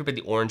have paid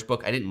the orange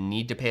book. I didn't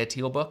need to pay a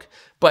teal book,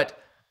 but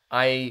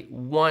I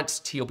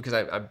want teal because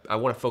I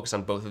want to focus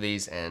on both of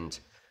these, and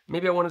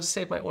maybe I wanted to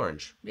save my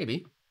orange.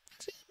 Maybe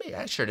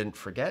I sure didn't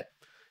forget.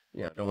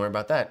 Yeah, don't worry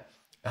about that.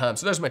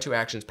 So those are my two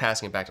actions,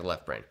 passing it back to the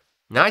left brain.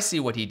 Now I see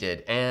what he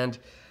did, and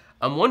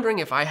I'm wondering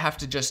if I have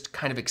to just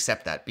kind of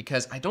accept that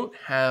because I don't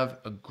have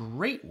a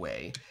great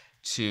way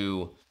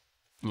to,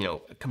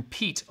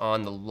 compete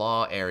on the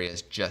law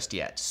areas just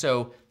yet.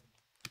 So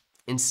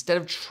instead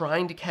of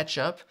trying to catch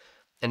up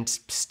and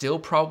still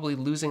probably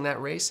losing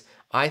that race,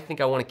 I think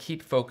I want to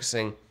keep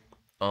focusing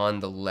on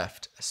the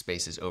left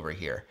spaces over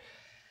here.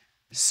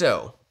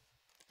 So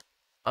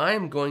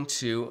I'm going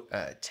to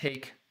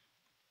take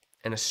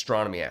an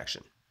astronomy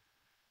action.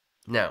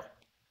 Now,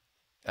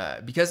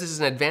 because this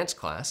is an advanced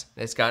class,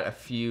 it's got a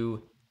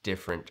few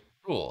different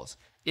rules.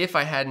 If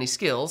I had any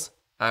skills,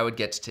 I would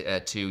get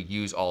to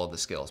use all of the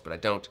skills, but I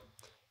don't.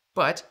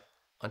 But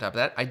on top of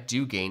that, I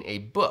do gain a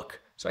book,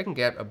 so I can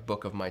get a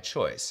book of my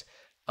choice.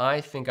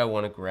 I think I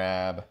want to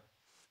grab,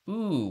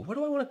 what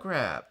do I want to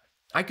grab?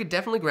 I could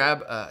definitely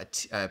grab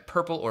a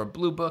purple or a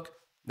blue book.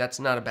 That's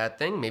not a bad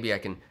thing. Maybe I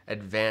can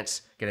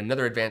get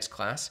another advanced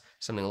class,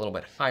 something a little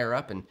bit higher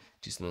up and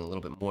do something a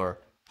little bit more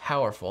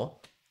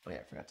powerful. Oh yeah,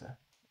 I forgot to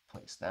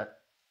place that.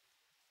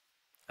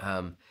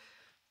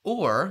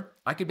 Or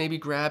I could maybe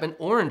grab an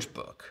orange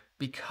book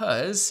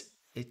because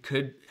it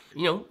could,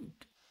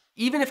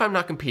 even if I'm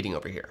not competing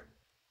over here,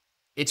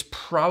 it's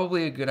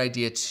probably a good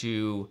idea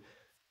to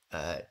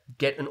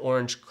get an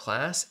orange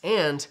class.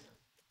 And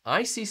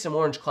I see some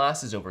orange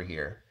classes over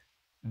here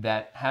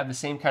that have the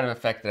same kind of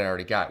effect that I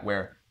already got,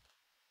 where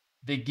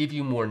they give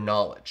you more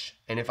knowledge.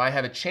 And if I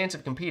have a chance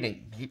of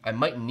competing, I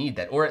might need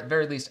that. Or at the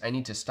very least, I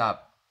need to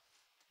stop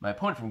my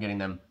opponent from getting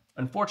them.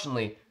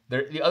 Unfortunately,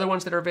 the other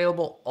ones that are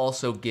available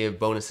also give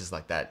bonuses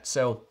like that.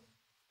 So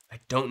I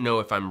don't know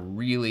if I'm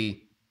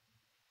really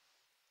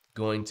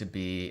going to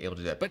be able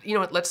to do that. But you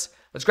know what? Let's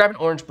grab an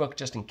orange book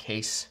just in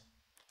case.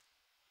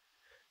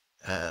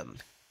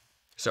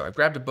 So I've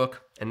grabbed a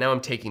book, and now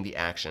I'm taking the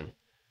action.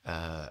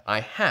 I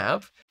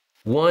have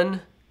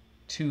 1,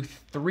 2,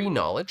 3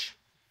 knowledge.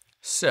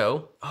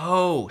 So,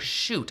 oh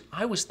shoot,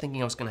 I was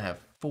thinking I was gonna have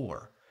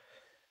 4.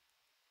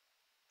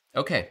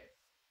 Okay,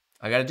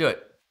 I gotta do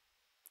it.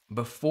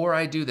 Before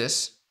I do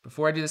this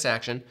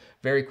action,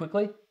 very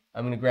quickly,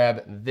 I'm gonna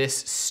grab this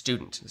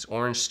student, this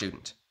orange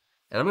student.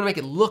 And I'm gonna make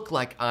it look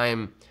like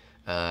I'm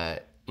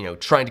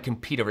trying to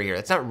compete over here.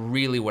 That's not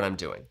really what I'm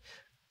doing.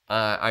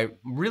 I'm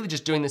really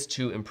just doing this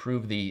to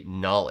improve the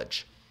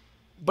knowledge.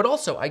 But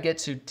also, I get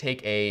to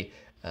take a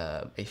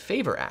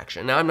favor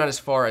action. Now, I'm not as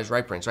far as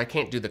right brain, so I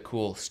can't do the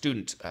cool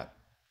student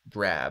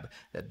grab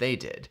that they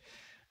did.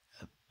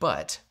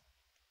 But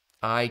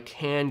I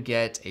can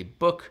get a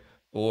book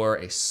or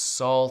a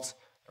salt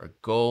or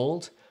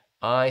gold.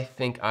 I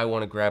think I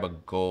want to grab a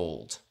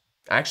gold.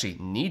 I actually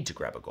need to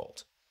grab a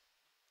gold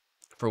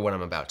for what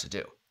I'm about to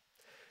do.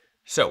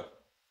 So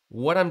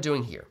what I'm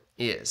doing here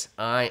is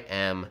I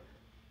am,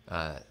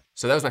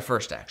 so that was my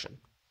first action.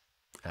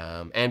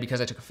 And because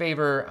I took a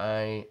favor,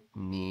 I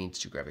need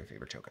to grab a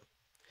favor token.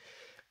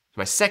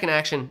 My second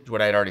action is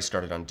what I had already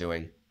started on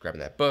doing,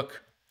 grabbing that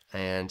book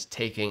and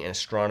taking an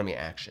astronomy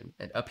action.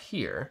 And up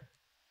here,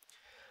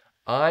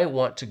 I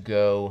want to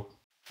go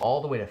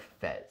all the way to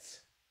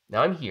Fez.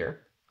 Now I'm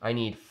here. I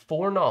need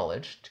 4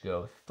 knowledge to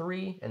go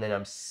 3, and then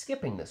I'm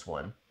skipping this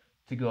one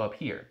to go up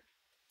here.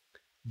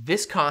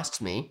 This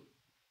costs me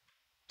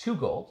 2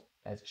 gold,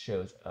 as it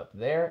shows up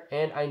there,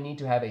 and I need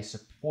to have a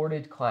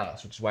supported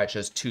class, which is why it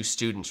shows 2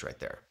 students right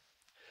there.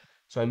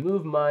 So I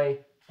move my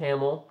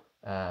camel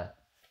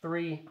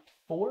 3,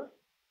 4,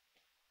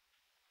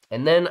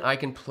 and then I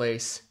can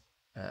place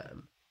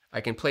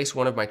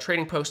one of my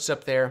trading posts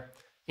up there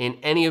in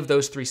any of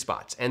those 3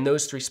 spots. And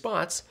those 3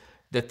 spots,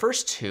 the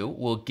first 2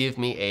 will give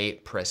me a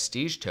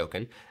prestige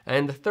token,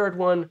 and the third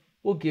one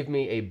will give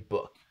me a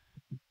book.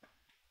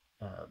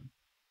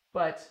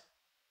 But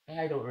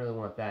I don't really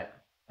want that.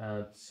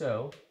 Oh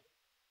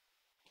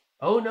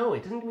no,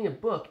 it doesn't give me a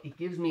book. It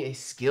gives me a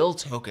skill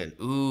token.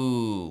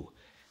 Ooh.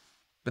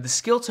 But the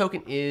skill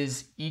token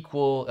is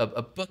equal,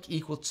 a book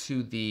equal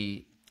to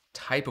the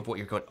type of what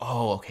you're going.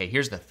 Oh, okay,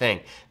 here's the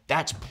thing.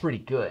 That's pretty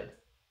good.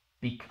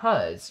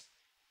 Because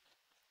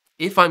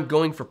if I'm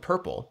going for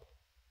purple,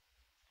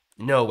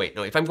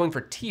 if I'm going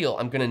for teal,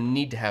 I'm gonna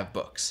need to have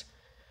books.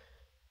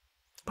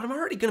 but I'm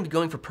already going to be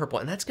going for purple,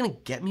 and that's going to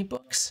get me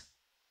books.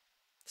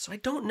 So I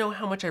don't know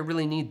how much I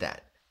really need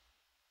that.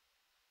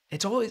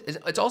 It's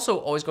also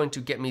always going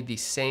to get me the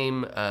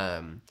same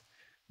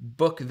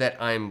book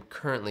that I'm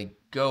currently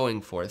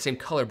going for, the same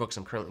color books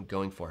I'm currently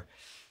going for.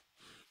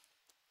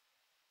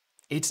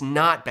 It's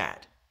not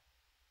bad.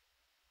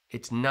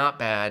 It's not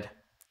bad.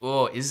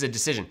 Oh, this is a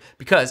decision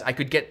because I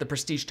could get the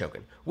prestige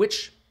token,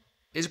 which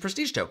is a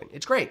prestige token.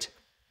 It's great.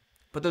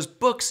 But those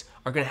books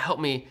are going to help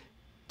me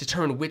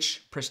determine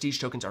which prestige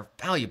tokens are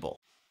valuable.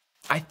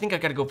 I think I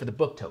got to go for the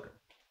book token.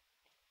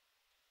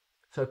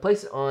 So I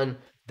place it on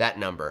that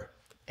number,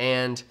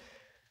 and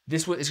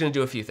this is going to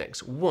do a few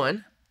things.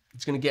 One,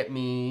 it's going to get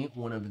me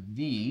one of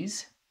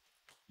these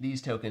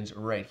tokens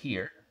right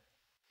here,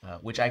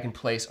 which I can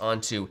place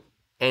onto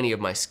any of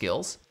my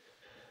skills.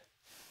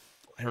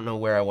 I don't know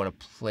where I want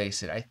to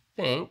place it. I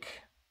think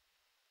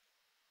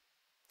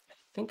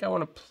I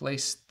want to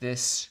place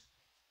this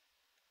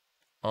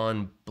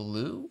on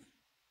blue.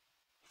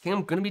 I think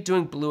I'm going to be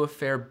doing blue a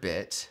fair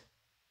bit.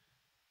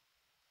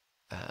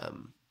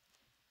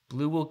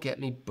 Blue will get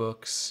me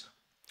books.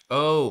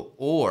 Oh,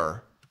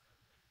 or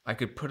I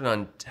could put it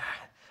on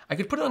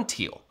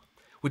teal,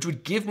 which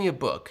would give me a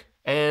book.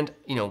 And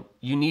you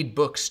need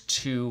books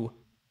to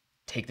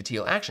take the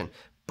teal action.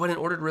 But in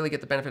order to really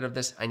get the benefit of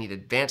this, I need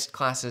advanced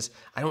classes.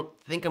 I don't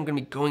think I'm going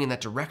to be going in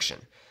that direction.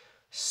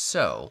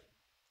 So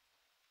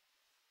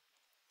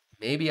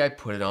maybe I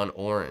put it on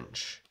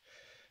orange.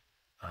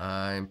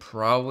 I'm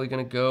probably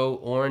going to go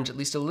orange at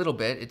least a little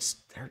bit. It's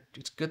a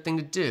good thing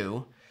to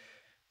do.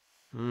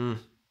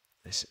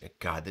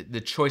 God,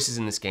 the choices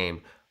in this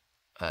game,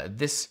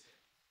 this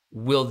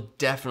will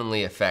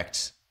definitely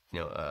affect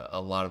a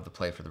lot of the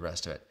play for the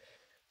rest of it.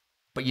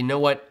 But you know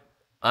what?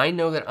 I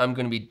know that I'm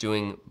going to be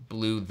doing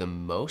blue the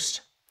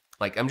most.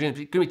 Like I'm going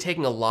to be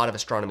taking a lot of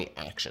astronomy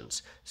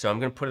actions. So I'm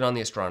going to put it on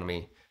the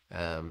astronomy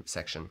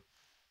section.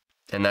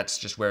 And that's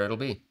just where it'll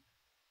be.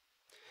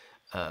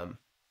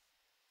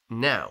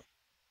 Now,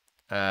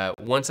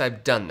 once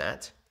I've done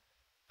that,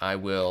 I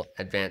will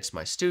advance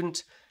my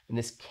student. And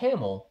this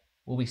camel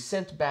will be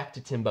sent back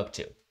to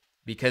Timbuktu.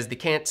 Because they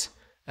can't,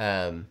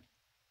 as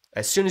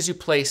soon as you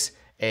place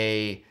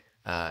a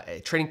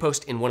trading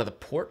post in one of the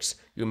ports,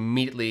 you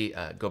immediately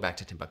go back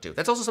to Timbuktu.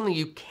 That's also something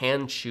you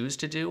can choose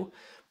to do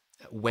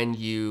when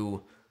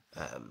you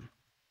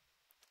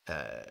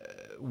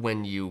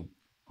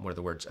what are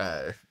the words?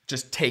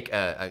 Just take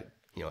an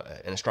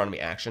astronomy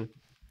action,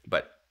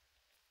 but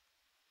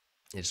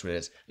it's what it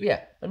is.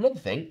 Yeah, another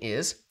thing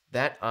is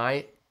that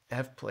I'm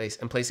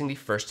placing the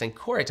first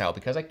Sankoré tile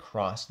because I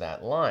crossed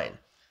that line.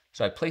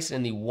 So I place it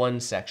in the 1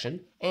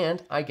 section,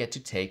 and I get to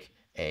take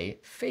a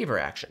favor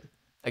action.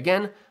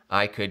 Again,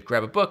 I could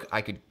grab a book,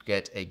 I could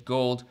get a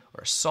gold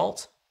or a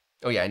salt.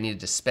 Oh yeah, I needed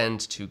to spend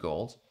 2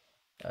 gold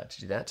to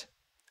do that.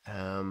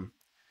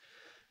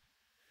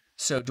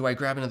 So do I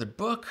grab another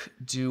book?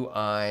 Do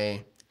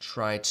I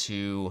try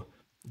to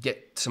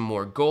get some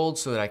more gold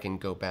so that I can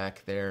go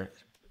back there?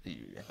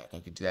 I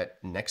could do that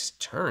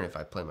next turn if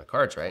I play my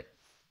cards right.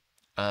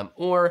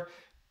 Or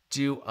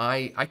do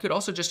I could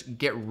also just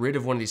get rid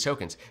of one of these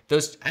tokens.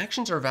 Those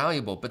actions are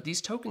valuable, but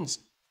these tokens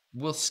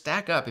will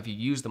stack up if you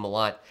use them a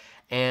lot.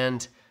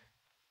 And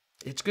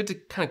it's good to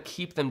kind of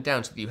keep them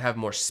down so that you have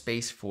more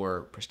space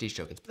for prestige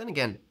tokens. But then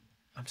again,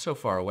 I'm so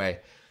far away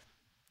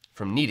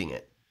from needing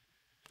it.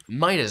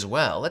 Might as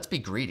well. Let's be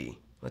greedy.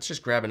 Let's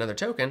just grab another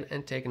token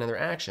and take another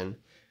action,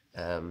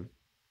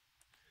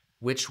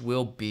 which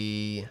will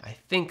be, I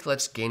think,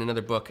 let's gain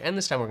another book. And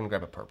this time we're going to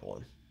grab a purple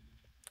one.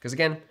 Because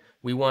again,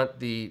 we want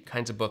the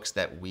kinds of books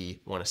that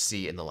we want to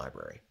see in the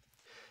library.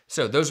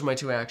 So those are my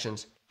 2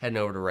 actions. Heading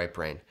over to right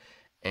brain.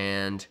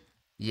 And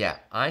yeah,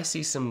 I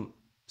see some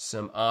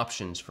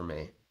options for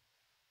me,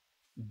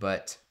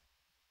 but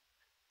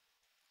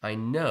I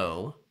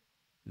know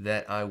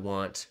that I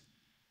want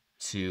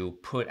to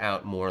put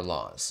out more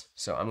laws.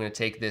 So I'm going to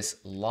take this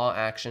law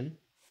action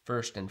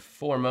first and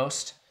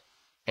foremost.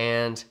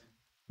 And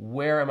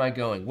where am I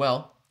going?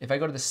 Well, if I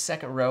go to the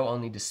second row, I'll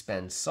need to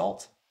spend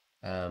salt.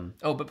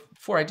 But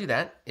before I do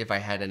that, if I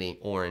had any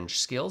orange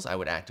skills, I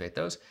would activate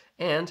those.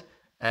 And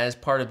as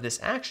part of this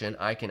action,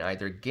 I can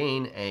either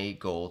gain a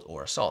gold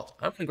or a salt.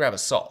 I'm going to grab a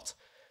salt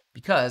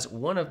because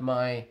one of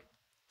my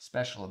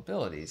special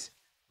abilities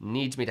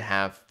needs me to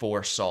have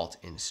 4 salt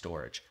in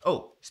storage.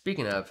 Oh,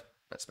 speaking of,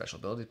 not special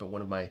abilities, but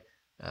one of my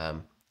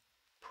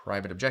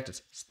private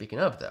objectives. Speaking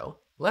of, though,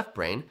 left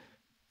brain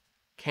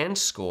could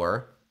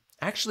score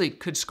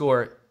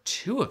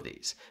 2 of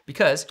these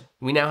because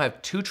we now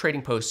have 2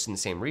 trading posts in the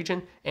same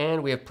region,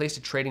 and we have placed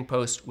a trading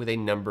post with a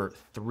number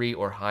 3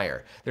 or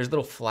higher. There's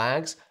little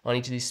flags on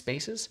each of these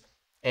spaces,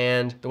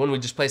 and the one we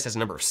just placed has a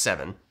number of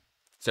 7,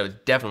 so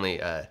it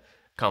definitely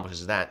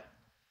accomplishes that.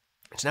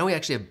 So now we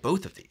actually have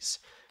both of these.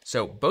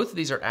 So both of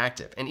these are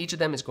active, and each of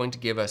them is going to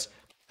give us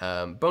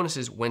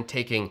bonuses when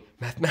taking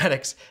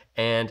mathematics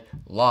and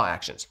law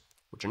actions,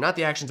 which are not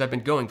the actions I've been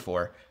going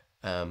for,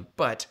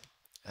 but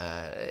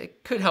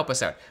it could help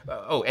us out.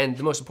 Oh, and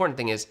the most important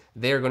thing is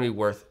they're going to be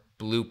worth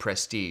blue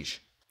prestige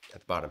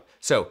at the bottom.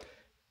 So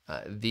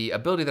The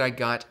ability that I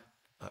got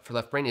for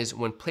left brain is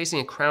when placing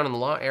a crown in the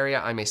law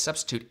area, I may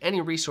substitute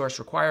any resource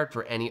required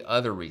for any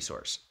other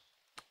resource.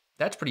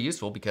 That's pretty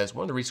useful because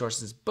one of the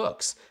resources is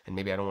books, and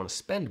maybe I don't want to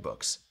spend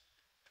books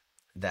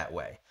that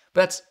way.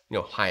 But that's,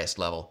 highest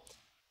level.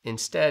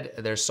 Instead,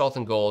 there's salt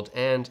and gold,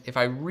 and if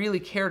I really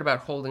cared about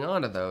holding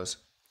on to those,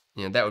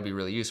 that would be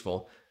really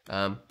useful.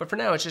 But for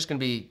now, it's just going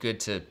to be good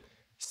to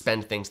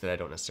spend things that I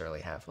don't necessarily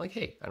have. Like,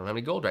 hey, I don't have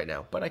any gold right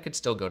now, but I could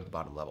still go to the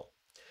bottom level.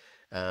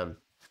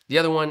 The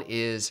other one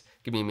is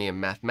giving me a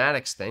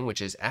mathematics thing,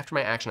 which is after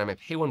my action, I may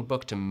pay one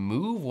book to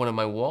move one of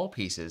my wall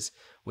pieces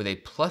with a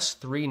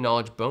 +3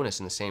 knowledge bonus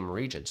in the same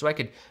region. So I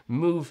could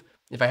move,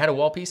 if I had a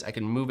wall piece, I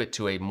could move it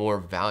to a more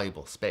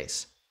valuable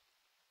space.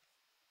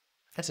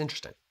 That's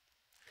interesting.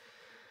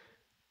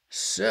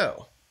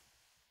 So,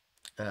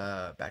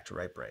 back to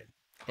right brain.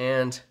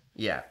 And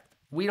yeah,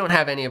 we don't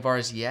have any of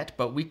ours yet,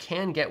 but we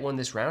can get one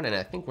this round, and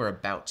I think we're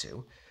about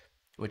to,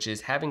 which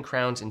is having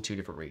crowns in 2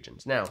 different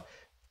regions. Now,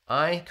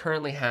 I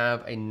currently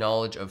have a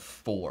knowledge of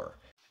 4,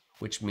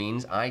 which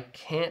means I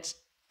can't,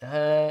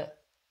 I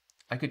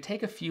could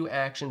take a few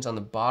actions on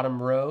the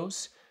bottom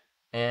rows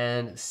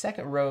and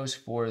second rows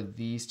for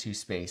these 2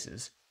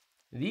 spaces.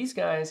 These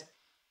guys,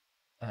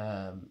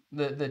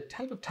 the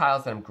type of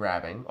tiles that I'm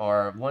grabbing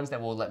are ones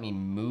that will let me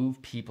move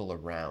people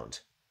around.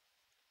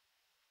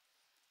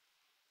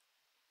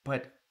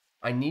 But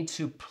I need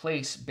to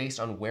place based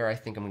on where I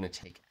think I'm going to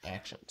take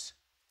actions.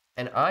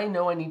 And I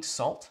know I need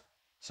salt,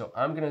 so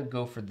I'm going to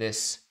go for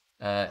this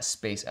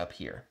space up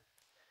here.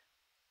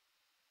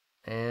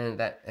 And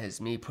that is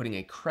me putting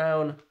a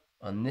crown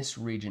on this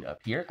region up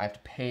here. I have to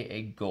pay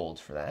a gold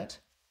for that.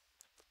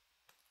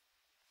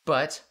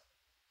 But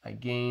I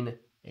gain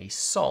a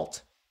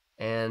salt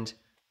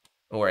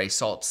or a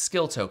salt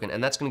skill token,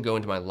 and that's going to go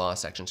into my law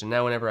section. So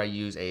now whenever I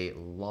use a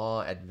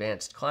law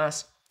advanced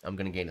class, I'm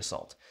going to gain a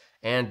salt.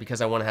 And because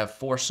I want to have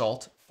 4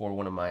 salt for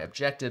one of my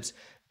objectives,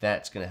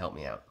 that's going to help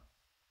me out.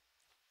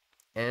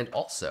 And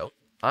also,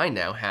 I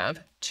now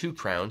have 2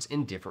 crowns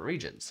in different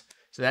regions.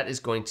 So that is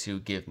going to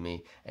give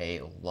me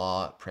a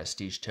law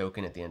prestige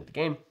token at the end of the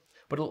game.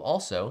 But it'll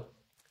also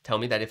tell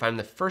me that if I'm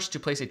the first to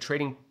place a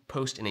trading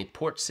post in a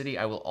port city,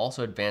 I will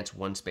also advance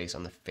 1 space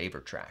on the favor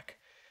track.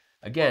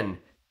 Again,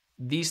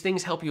 these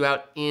things help you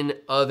out in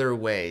other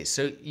ways.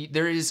 So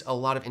there is a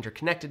lot of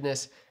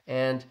interconnectedness,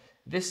 and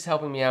this is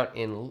helping me out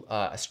in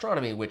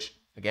astronomy, which,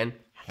 again,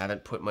 I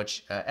haven't put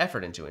much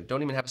effort into and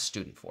don't even have a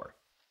student for.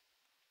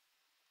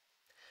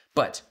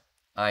 But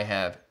I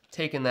have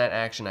taken that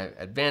action, I've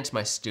advanced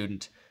my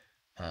student,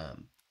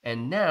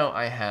 and now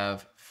I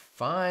have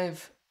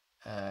 5,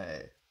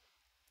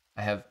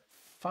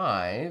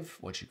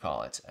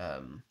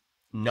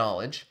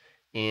 knowledge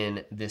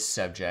in this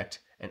subject,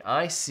 and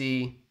I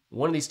see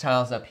one of these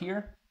tiles up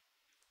here,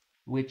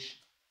 which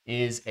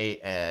is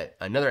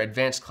another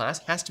advanced class,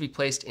 has to be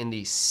placed in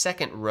the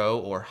 2nd row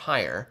or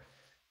higher,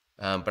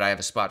 but I have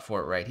a spot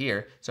for it right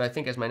here. So I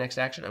think as my next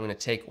action, I'm going to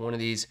take one of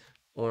these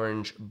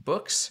orange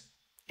books,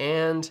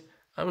 and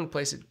I'm going to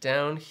place it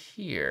down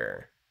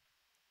here.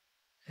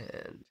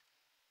 And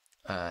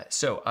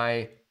so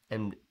I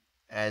am,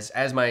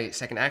 as my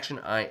second action,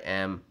 I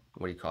am,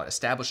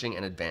 establishing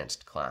an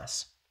advanced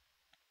class.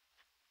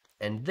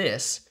 And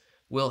this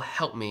will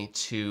help me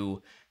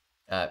to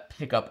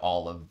pick up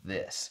all of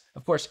this.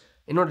 Of course,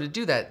 in order to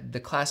do that, the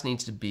class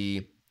needs to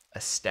be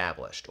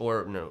established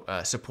or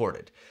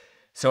supported.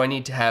 So I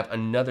need to have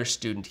another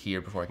student here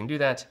before I can do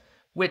that,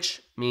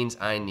 which means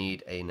I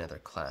need another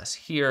class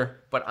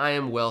here, but I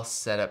am well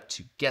set up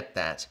to get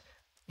that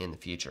in the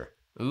future.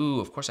 Ooh,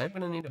 of course, I'm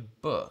going to need a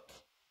book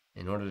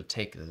in order to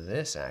take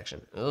this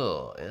action.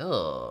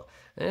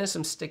 There's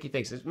some sticky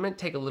things. It might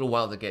take a little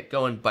while to get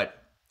going, but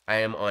I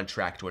am on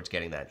track towards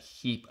getting that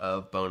heap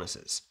of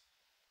bonuses.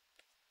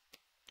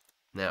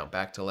 Now,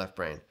 back to left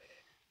brain.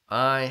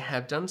 I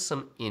have done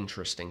some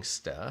interesting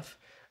stuff.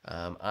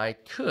 I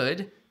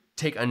could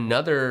take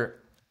another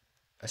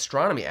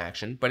astronomy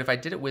action, but if I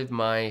did it with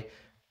my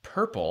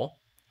purple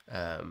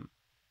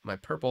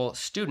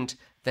student,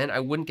 then I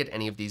wouldn't get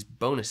any of these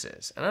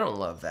bonuses, and I don't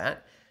love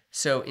that.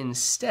 So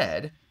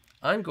instead,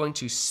 I'm going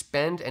to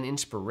spend an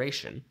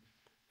inspiration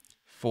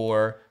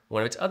for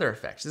one of its other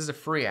effects. This is a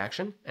free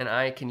action, and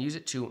I can use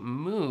it to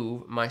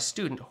move my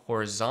student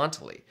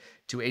horizontally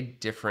to a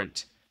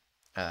different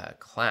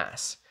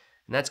class.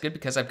 And that's good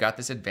because I've got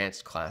this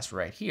advanced class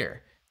right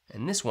here.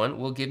 And this one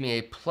will give me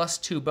a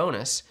 +2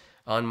 bonus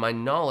on my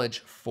knowledge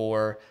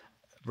for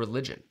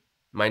religion.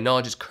 My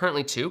knowledge is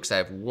currently 2 because I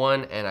have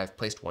 1 and I've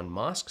placed 1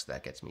 mosque, so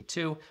that gets me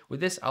 2. With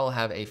this, I'll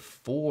have a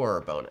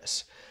 4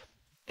 bonus.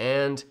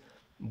 And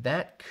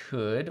that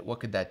could, what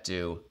could that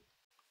do?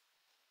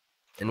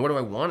 And what do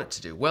I want it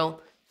to do?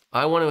 Well,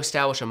 I want to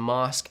establish a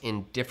mosque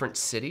in different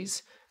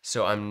cities,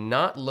 so I'm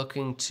not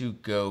looking to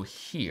go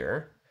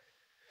here.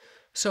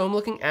 So I'm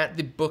looking at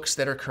the books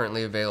that are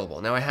currently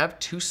available. Now I have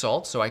 2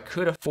 salt, so I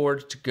could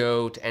afford to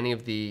go to any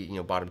of the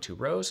bottom 2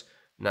 rows.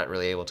 I'm not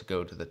really able to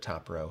go to the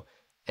top row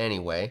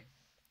anyway.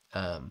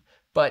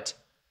 But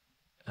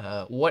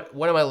what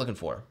am I looking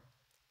for?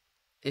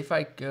 If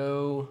I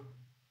go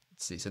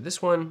Let's see, so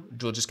this one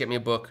will just get me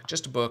a book,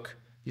 just a book.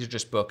 These are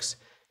just books.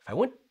 If I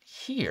went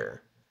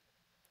here,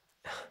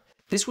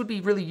 this would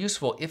be really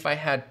useful if I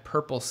had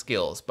purple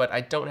skills, but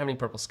I don't have any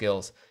purple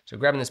skills. So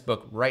grabbing this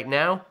book right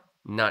now,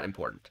 not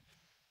important.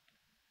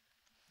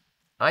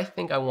 I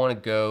think I want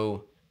to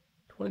go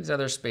to one of these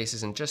other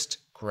spaces and just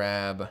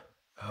grab,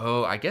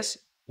 oh, I guess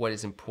what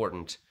is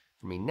important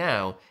for me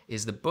now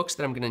is the books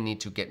that I'm going to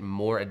need to get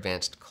more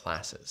advanced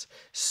classes.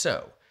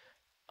 So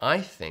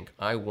I think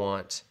I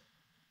want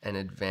an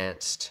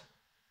advanced,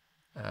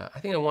 I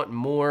think I want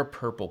more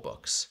purple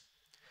books.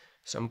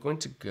 So I'm going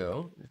to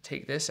go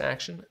take this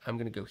action. I'm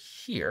going to go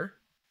here,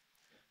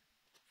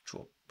 which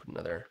will put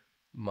another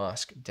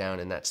mosque down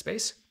in that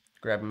space,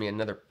 grab me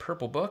another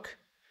purple book,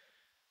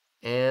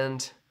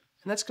 and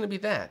that's going to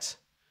be that.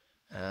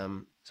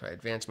 So I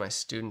advance my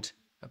student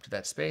up to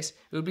that space.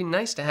 It would be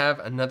nice to have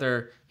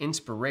another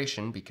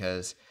inspiration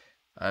because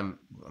I'm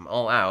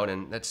all out,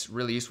 and that's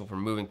really useful for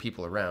moving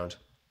people around.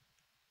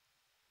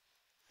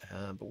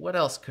 But what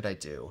else could I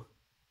do?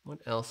 What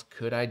else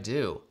could I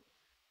do?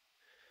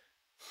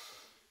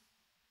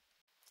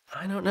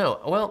 I don't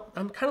know. Well,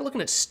 I'm kind of looking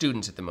at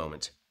students at the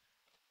moment.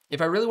 If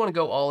I really want to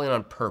go all in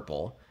on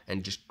purple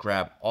and just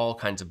grab all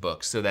kinds of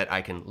books so that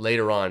I can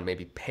later on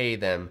maybe pay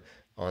them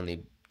on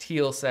the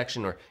teal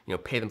section or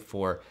pay them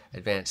for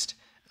advanced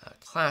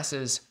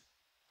classes,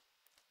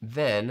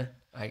 then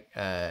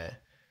I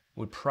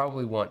would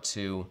probably want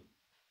to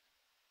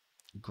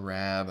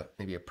grab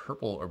maybe a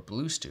purple or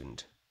blue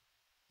student.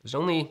 There's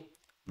only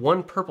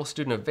one purple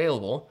student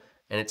available,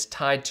 and it's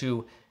tied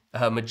to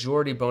a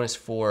majority bonus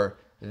for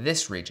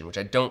this region, which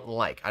I don't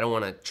like. I don't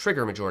want to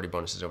trigger majority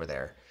bonuses over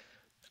there.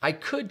 I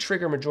could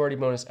trigger majority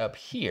bonus up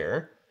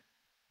here,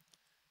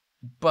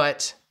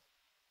 but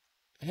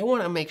I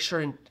want to make sure,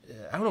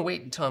 I want to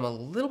wait until I'm a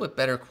little bit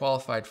better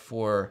qualified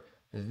for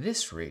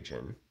this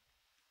region.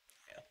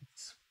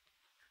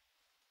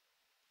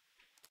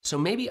 So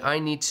maybe I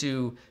need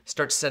to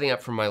start setting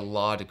up for my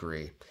law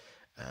degree.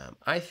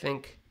 I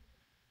think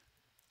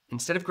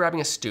instead of grabbing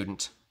a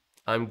student,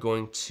 I'm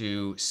going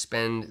to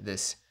spend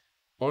this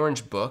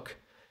orange book.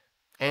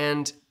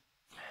 And,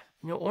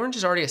 orange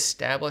is already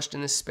established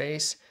in this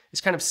space.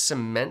 This kind of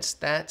cements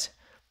that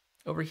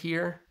over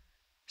here.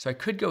 So I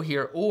could go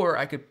here, or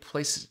I could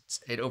place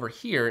it over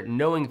here,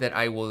 knowing that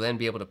I will then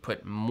be able to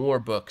put more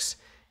books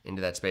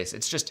into that space.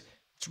 It's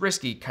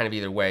risky kind of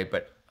either way,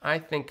 but I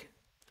think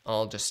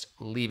I'll just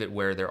leave it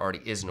where there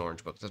already is an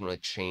orange book. It doesn't really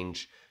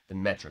change the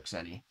metrics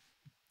any.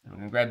 I'm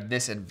gonna grab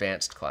this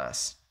advanced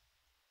class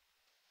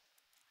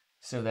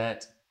so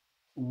that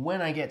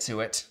when I get to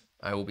it,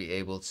 I will be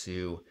able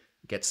to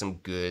get some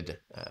good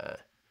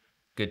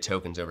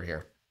tokens over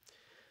here.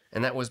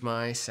 And that was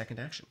my second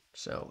action.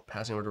 So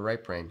passing over to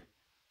right brain,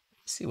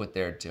 see what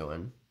they're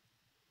doing.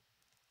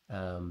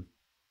 And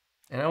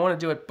I want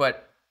to do it,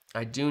 but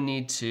I do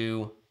need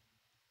to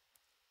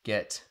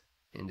get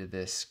into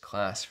this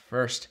class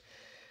first.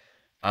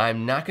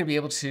 I'm not going to be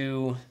able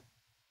to,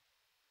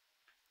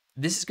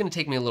 this is going to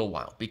take me a little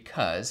while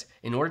because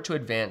in order to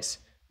advance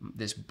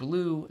this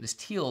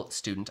teal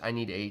student, I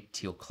need a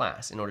teal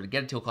class. In order to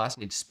get a teal class,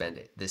 I need to spend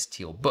this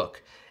teal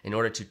book. In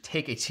order to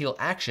take a teal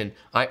action,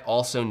 I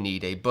also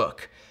need a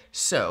book.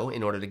 So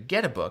in order to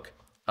get a book,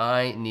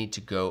 I need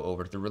to go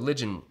over to the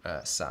religion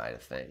side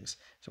of things.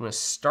 So I'm going to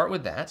start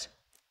with that,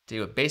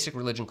 do a basic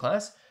religion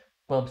class,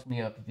 bumps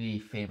me up the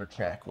favorite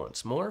track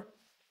once more.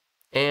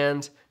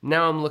 And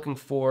now I'm looking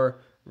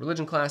for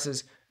religion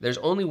classes. There's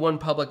only one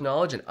public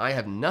knowledge and I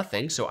have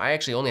nothing, so I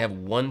actually only have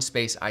one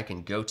space I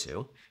can go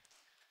to.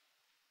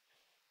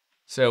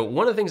 So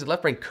one of the things that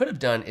left brain could have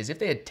done is if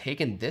they had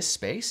taken this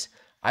space,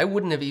 I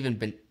wouldn't have even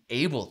been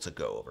able to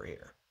go over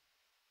here.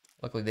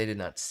 Luckily, they did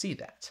not see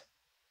that.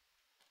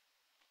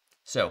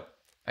 So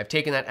I've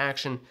taken that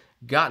action,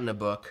 gotten a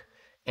book,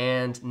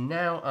 and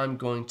now I'm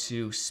going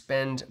to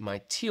spend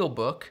my teal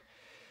book.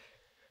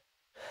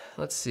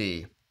 Let's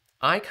see.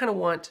 I kind of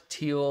want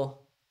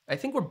teal. I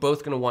think we're both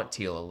going to want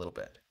teal a little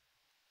bit.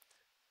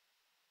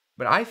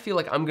 But I feel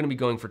like I'm going to be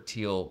going for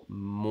teal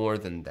more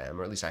than them,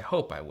 or at least I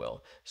hope I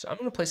will. So I'm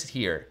going to place it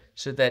here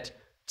so that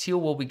teal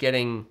will be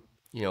getting,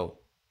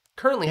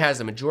 currently has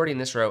a majority in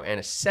this row and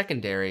a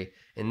secondary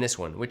in this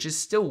one, which is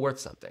still worth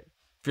something.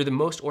 If you're the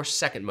most or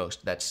second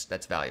most,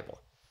 that's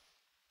valuable.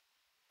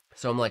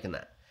 So I'm liking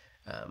that.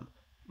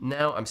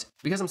 Now,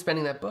 because I'm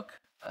spending that book,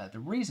 the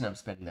reason I'm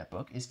spending that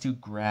book is to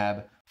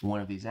grab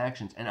one of these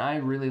actions. And I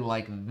really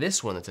like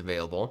this one that's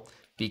available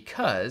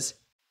because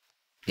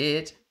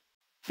it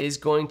is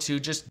going to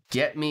just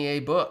get me a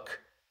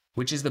book,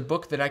 which is the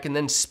book that I can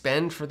then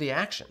spend for the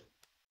action.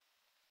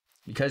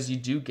 Because you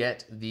do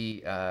get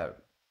the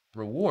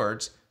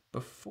rewards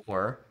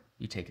before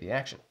you take the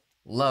action.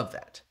 Love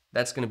that.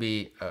 That's going to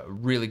be a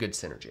really good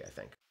synergy, I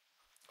think.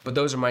 But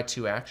those are my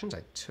two actions.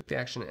 I took the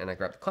action and I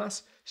grabbed the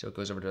class, so it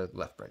goes over to the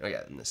left brain. Oh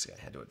yeah, and this guy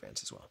had to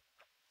advance as well.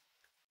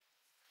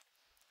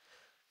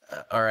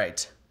 All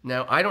right.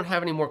 Now, I don't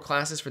have any more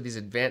classes for these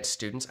advanced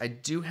students. I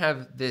do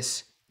have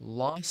this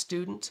law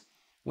student,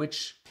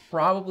 which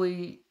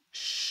probably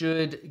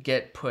should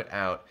get put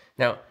out.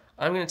 Now,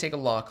 I'm going to take a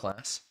law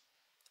class,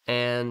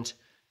 and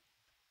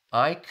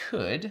I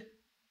could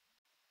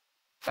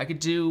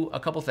do a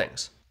couple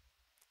things.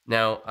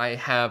 Now, I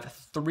have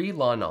 3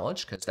 law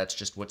knowledge, because that's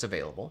just what's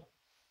available.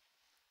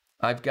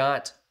 I've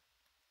got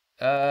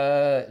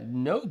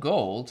no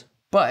gold,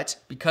 but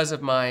because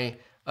of my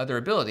other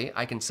ability,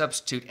 I can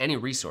substitute any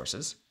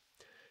resources.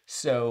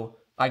 So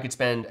I could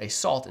spend a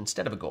salt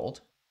instead of a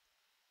gold.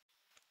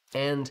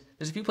 And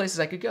there's a few places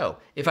I could go.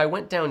 If I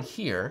went down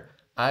here,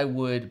 I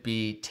would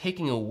be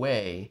taking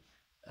away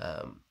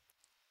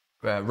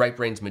right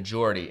brain's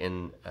majority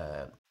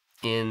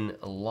in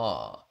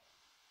law.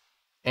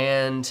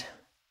 And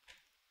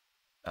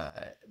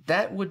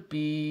that would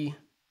be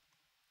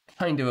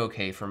kind of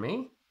okay for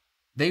me.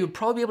 They would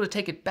probably be able to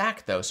take it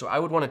back though, so I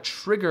would want to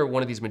trigger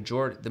one of these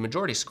the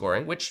majority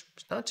scoring, which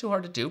is not too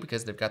hard to do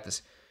because they've got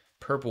this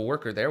purple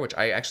worker there, which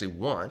I actually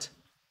want.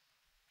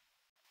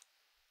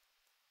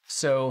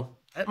 So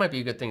that might be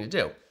a good thing to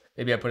do.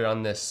 Maybe I put it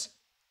on this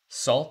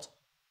salt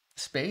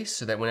space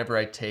so that whenever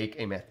I take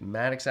a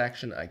mathematics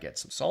action, I get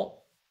some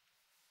salt.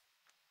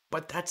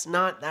 But that's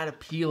not that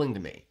appealing to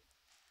me.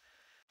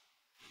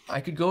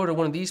 I could go to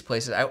one of these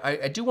places.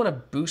 I do want to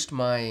boost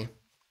my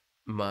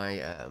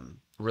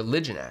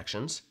religion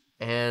actions,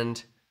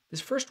 and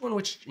this first one,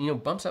 which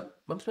bumps me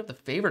up the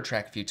favor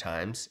track a few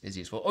times, is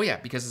useful. Oh yeah,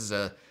 because this is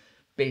a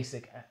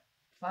basic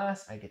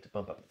class, I get to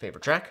bump up the favor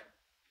track.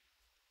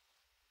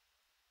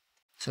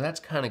 So that's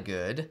kind of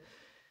good.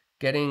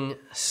 Getting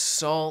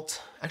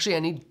salt. Actually, I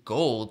need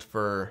gold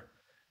for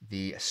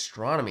the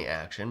astronomy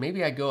action.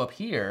 Maybe I go up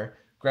here,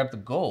 grab the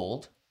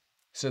gold,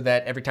 so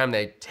that every time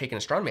they take an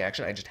astronomy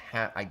action,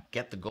 I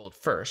get the gold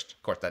first.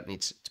 Of course, that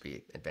needs to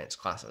be advanced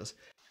classes.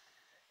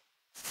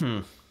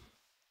 The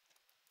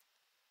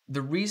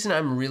reason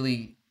I'm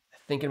really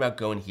thinking about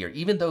going here,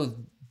 even though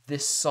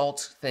this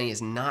salt thing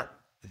is not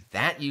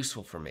that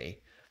useful for me,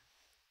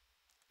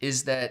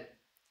 is that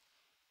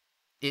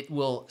it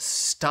will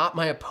stop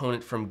my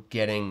opponent from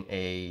getting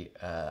a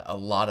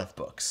lot of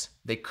books.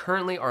 They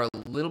currently are a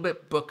little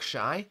bit book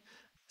shy,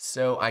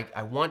 so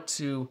I want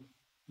to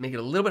make it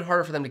a little bit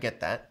harder for them to get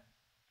that.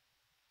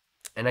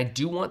 And I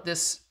do want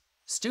this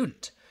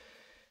student.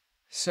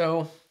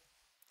 So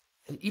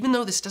even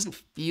though this doesn't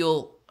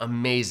feel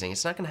amazing,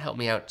 it's not going to help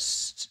me out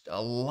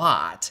a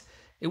lot.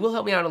 It will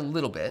help me out a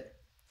little bit.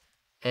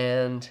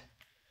 And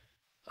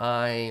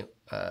I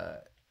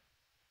kind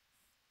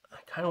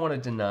of want to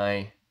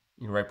deny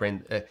right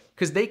brain,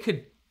 because they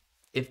could,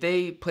 if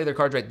they play their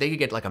cards right, they could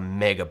get like a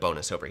mega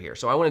bonus over here.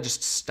 So I want to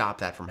just stop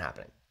that from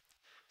happening.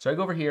 So I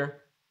go over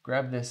here,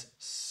 grab this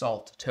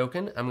salt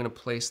token. I'm going to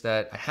place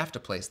that, I have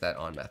to place that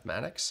on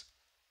mathematics.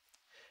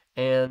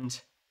 And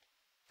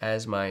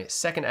as my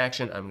second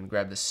action, I'm going to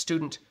grab the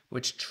student,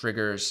 which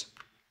triggers,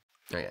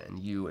 oh yeah, and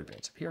you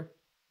advance up here.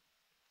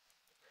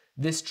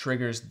 This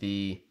triggers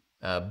the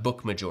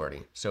book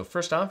majority. So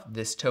first off,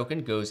 this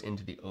token goes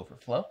into the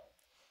overflow,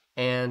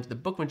 and the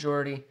book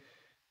majority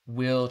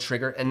will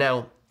trigger. And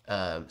now,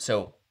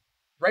 so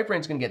right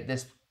brain's going to get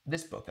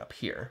this book up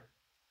here,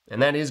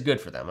 and that is good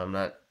for them. I'm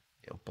not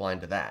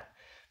blind to that.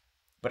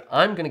 But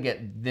I'm going to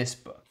get this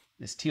book,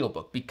 this teal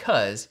book,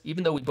 because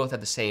even though we both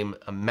have the same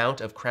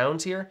amount of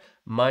crowns here,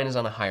 mine is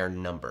on a higher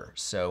number.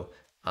 So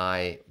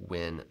I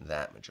win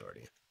that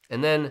majority.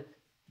 And then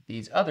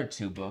these other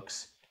 2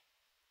 books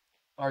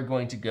are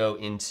going to go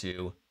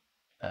into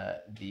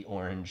the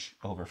orange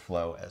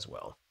overflow as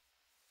well.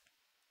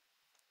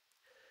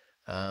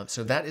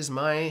 So that is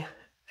my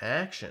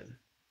action.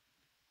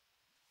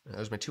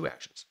 Those are my 2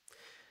 actions.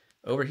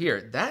 Over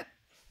here, that,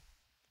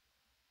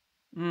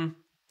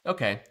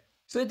 okay.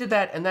 So they did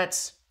that, and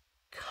that's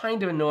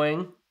kind of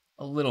annoying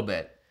a little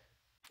bit,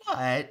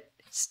 but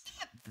it's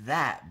not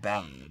that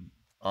bad,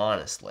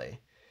 honestly.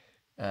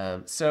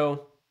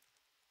 So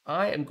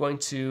I am going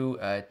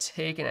to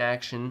take an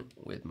action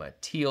with my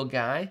teal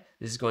guy.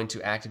 This is going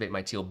to activate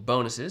my teal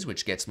bonuses,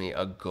 which gets me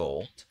a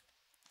gold.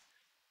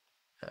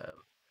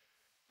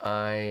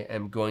 I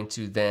am going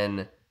to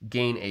then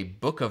gain a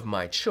book of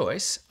my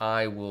choice.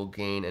 I will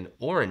gain an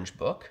orange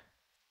book.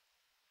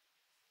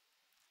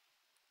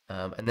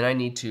 And then I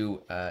need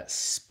to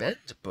spend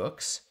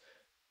books,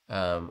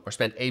 or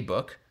spend a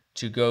book,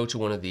 to go to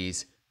one of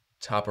these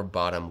top or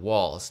bottom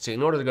walls. So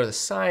in order to go to the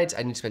sides,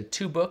 I need to spend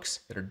 2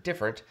 books that are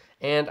different,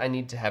 and I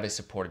need to have a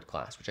supported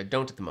class, which I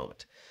don't at the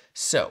moment.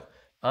 So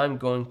I'm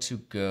going to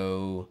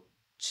go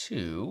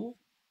to,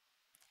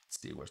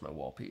 let's see, where's my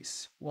wall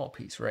piece? Wall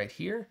piece right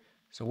here.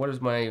 So what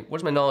is my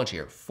knowledge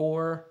here?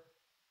 4.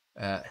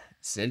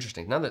 It's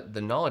interesting. Now that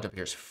the knowledge up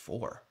here is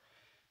 4.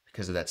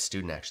 Because of that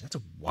student action. That's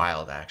a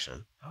wild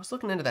action. I was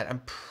looking into that.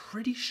 I'm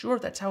pretty sure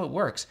that's how it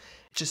works.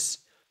 It just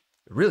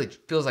really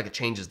feels like it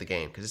changes the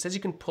game, because it says you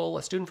can pull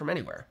a student from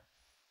anywhere.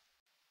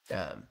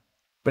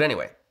 But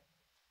anyway.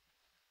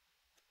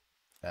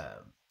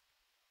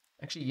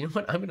 Actually, you know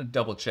what? I'm going to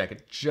double check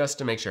it just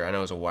to make sure. I know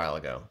it was a while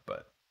ago,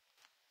 but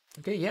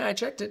okay, yeah, I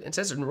checked it. It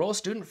says enroll a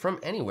student from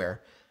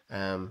anywhere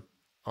on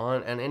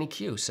any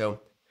queue.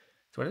 So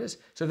that's what it is.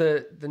 So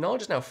the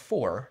knowledge is now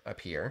 4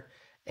 up here.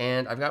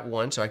 And I've got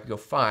 1, so I could go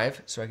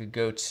 5. So I could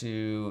go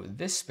to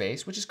this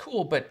space, which is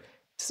cool, but it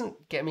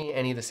doesn't get me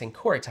any of the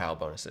Sankoré tile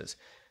bonuses.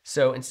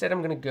 So instead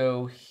I'm gonna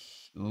go,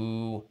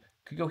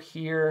 could go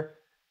here,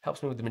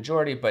 helps me with the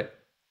majority, but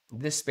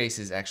this space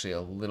is actually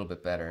a little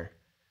bit better.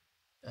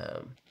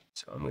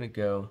 So I'm gonna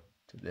go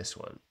to this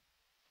one.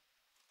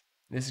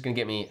 This is gonna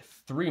get me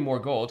 3 more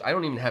gold. I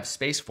don't even have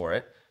space for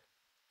it.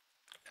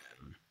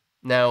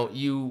 Now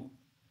you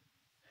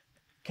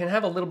can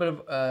have a little bit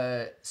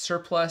of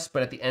surplus,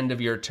 but at the end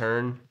of your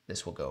turn,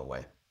 this will go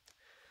away.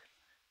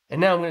 And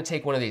now I'm gonna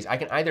take one of these. I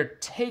can either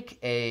take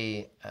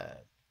a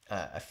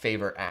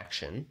favor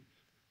action,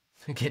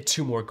 get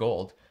 2 more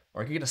gold,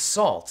 or I could get a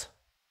salt.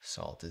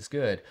 Salt is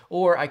good.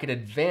 Or I could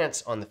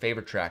advance on the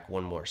favor track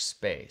 1 more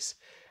space.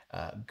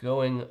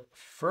 Going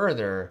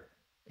further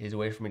is a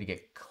way for me to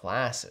get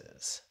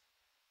classes,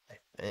 I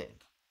think.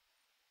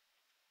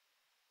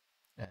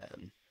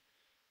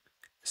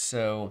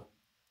 So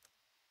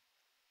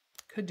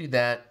could do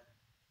that,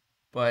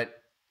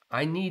 but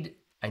I need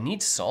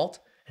salt,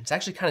 and it's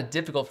actually kind of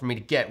difficult for me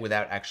to get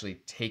without actually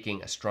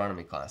taking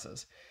astronomy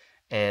classes.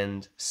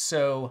 And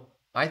so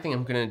I think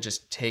I'm gonna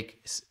just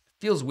take,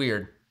 feels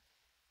weird,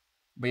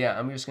 but yeah,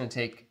 I'm just gonna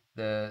take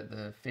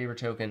the favor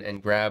token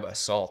and grab a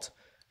salt,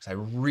 because I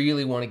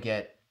really want to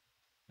get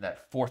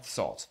that 4th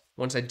salt.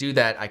 Once I do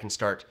that, I can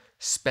start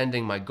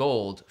spending my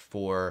gold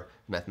for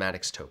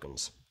mathematics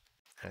tokens.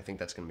 And I think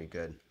that's gonna be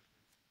good.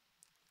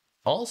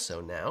 Also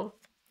now,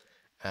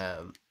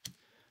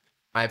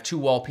 I have 2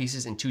 wall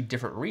pieces in 2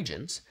 different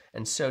regions.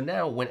 And so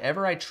now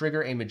whenever I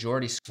trigger a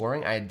majority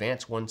scoring, I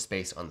advance 1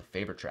 space on the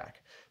favor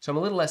track. So I'm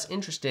a little less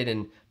interested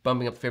in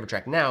bumping up the favor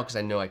track now because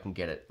I know I can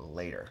get it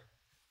later.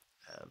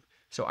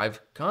 So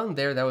I've gone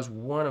there, that was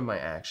one of my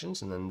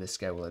actions, and then this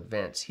guy will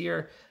advance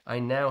here. I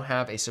now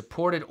have a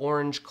supported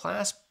orange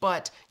class,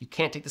 but you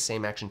can't take the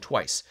same action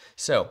twice.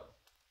 So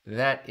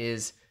that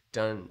is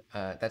done,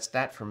 that's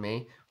that for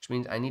me, which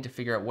means I need to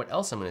figure out what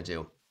else I'm gonna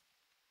do.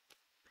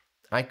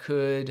 I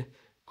could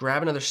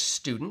grab another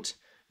student,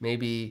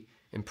 maybe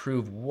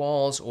improve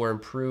walls or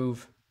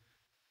improve,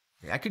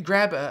 I could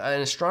grab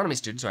an astronomy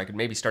student, so I could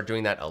maybe start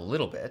doing that a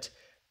little bit.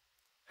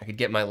 I could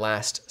get my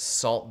last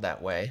salt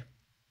that way.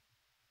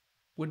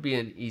 Would be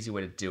an easy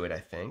way to do it, I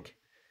think.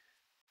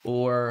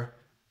 Or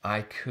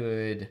I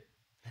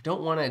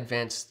don't want to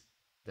advance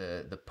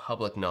the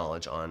public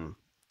knowledge on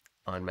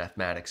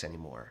mathematics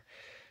anymore,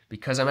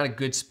 because I'm at a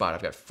good spot.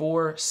 I've got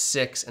 4,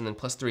 6, and then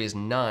 +3 is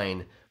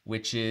 9,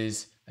 which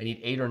is, I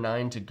need 8 or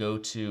 9 to go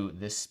to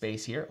this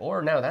space here,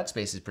 or now that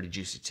space is pretty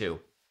juicy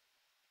too.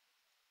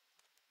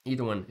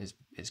 Either one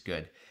is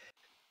good.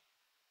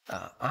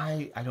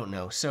 I don't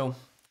know. So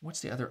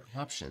what's the other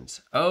options?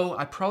 Oh,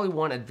 I probably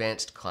want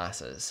advanced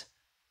classes.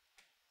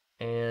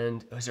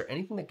 And is there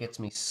anything that gets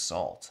me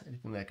salt?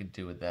 Anything that I could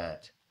do with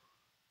that?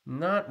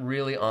 Not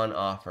really on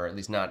offer, at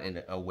least not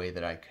in a way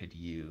that I could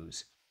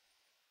use.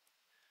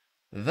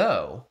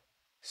 Though,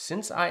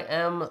 since I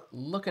am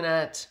looking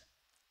at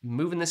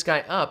moving this guy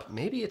up,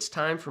 maybe it's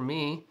time for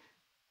me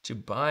to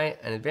buy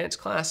an advanced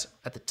class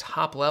at the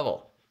top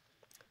level,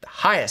 the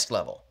highest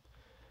level.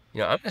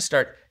 You know, I'm gonna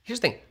start, here's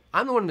the thing,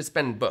 I'm the one that's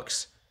spending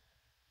books.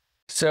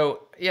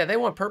 So yeah, they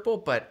want purple,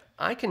 but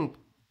I can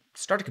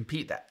start to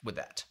compete with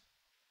that.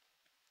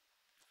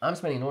 I'm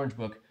spending an orange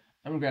book.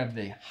 I'm gonna grab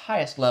the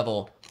highest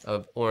level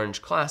of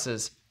orange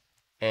classes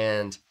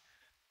and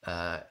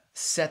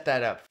set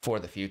that up for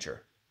the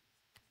future.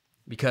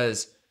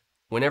 Because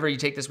whenever you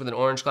take this with an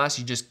orange class,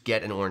 you just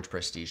get an orange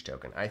prestige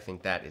token. I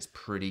think that is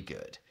pretty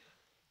good.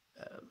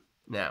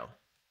 Now,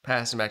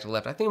 passing back to the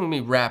left, I think I'm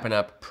gonna be wrapping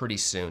up pretty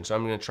soon. So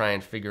I'm gonna try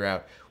and figure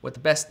out what the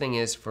best thing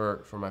is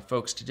for my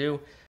folks to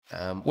do.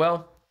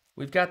 Well,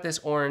 we've got this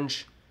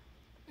orange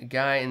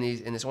guy in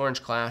this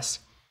orange class.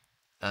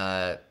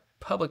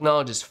 Public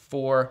knowledge is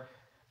 4.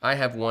 I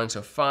have 1,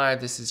 so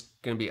 5. This is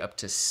going to be up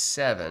to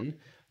 7,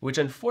 which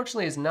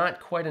unfortunately is not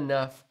quite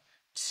enough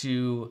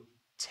to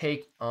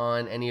take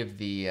on any of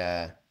the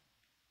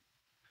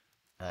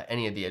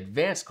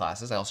advanced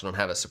classes. I also don't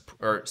have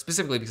or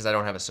specifically because I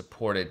don't have a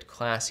supported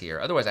class here.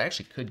 Otherwise, I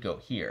actually could go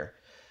here,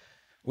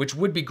 which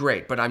would be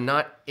great, but I'm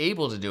not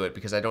able to do it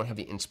because I don't have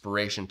the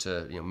inspiration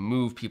to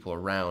move people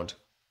around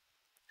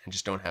and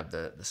just don't have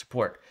the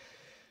support.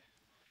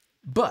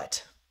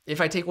 But if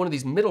I take one of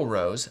these middle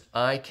rows,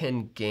 I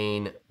can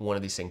gain one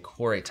of these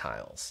Sankoré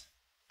tiles.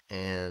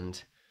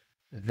 And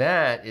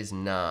that is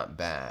not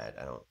bad,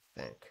 I don't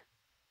think.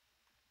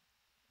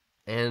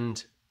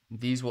 And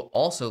these will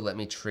also let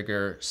me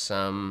trigger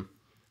some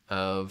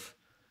of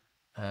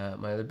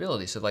my other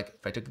abilities. So like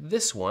if I took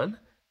this one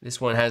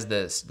has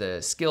the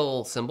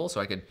skill symbol,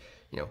 so I could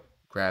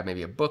grab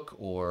maybe a book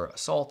or a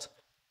salt.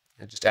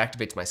 It just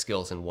activates my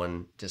skills in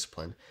one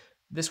discipline.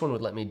 This one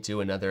would let me do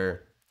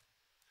another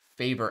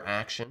favor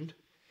action.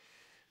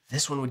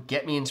 This one would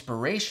get me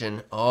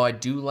inspiration. Oh, I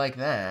do like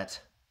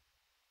that.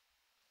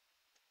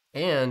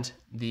 And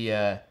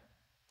the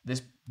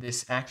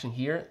this action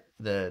here,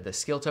 the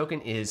skill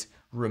token, is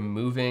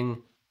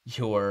removing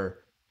your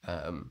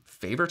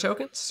favor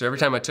tokens. So every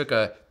time I took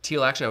a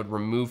teal action, I would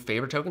remove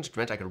favor tokens, which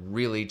meant I could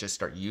really just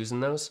start using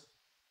those.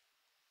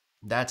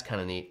 That's kind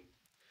of neat.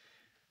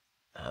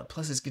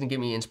 Plus, it's going to give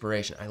me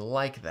inspiration. I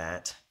like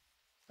that.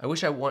 I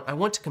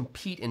want to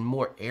compete in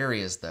more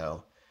areas,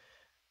 though.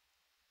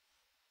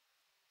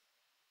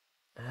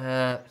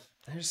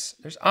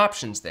 There's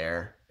options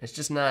there. It's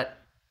just not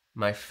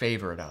my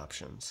favorite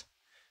options.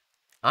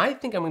 I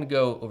think I'm going to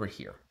go over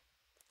here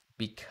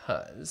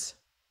because,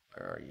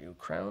 where are you,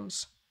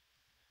 crowns?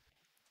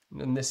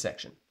 In this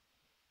section.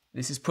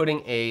 This is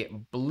putting a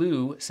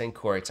blue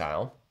Sankoré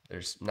tile.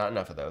 There's not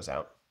enough of those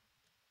out.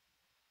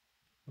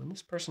 When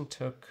this person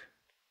took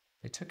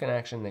an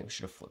action, they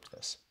should have flipped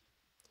this.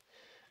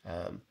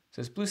 So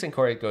this blue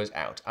Sankoré goes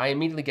out. I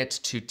immediately get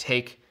to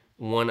take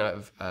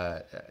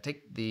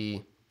take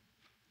the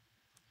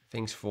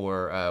things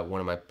for one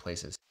of my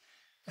places.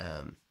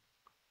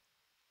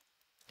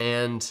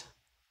 And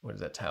what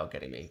is that tile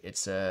getting me? It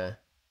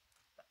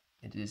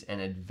is an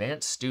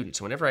advanced student.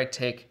 So whenever I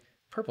take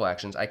purple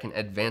actions, I can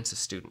advance a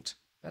student.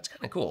 That's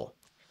kind of cool.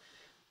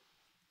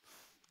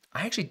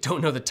 I actually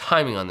don't know the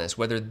timing on this,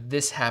 whether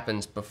this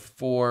happens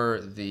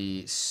before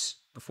the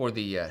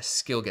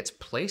skill gets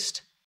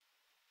placed.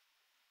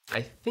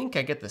 I think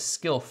I get the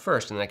skill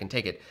first and then I can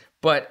take it,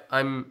 but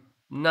I'm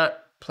not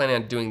planning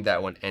on doing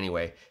that one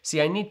anyway. See,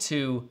 I need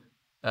to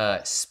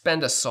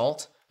spend a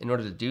salt in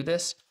order to do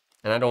this,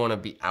 and I don't want to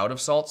be out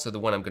of salt, so the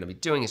one I'm going to be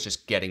doing is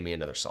just getting me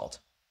another salt,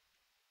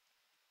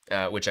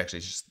 which actually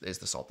is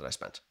the salt that I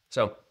spent.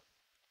 So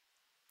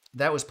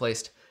that was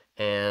placed,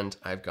 and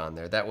I've gone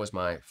there. That was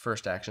my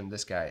first action.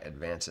 This guy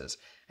advances.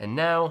 And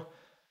now,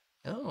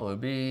 it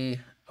would be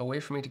a way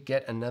for me to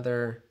get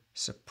another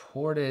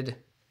supported.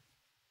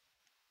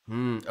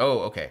 Oh,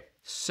 okay.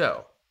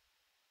 So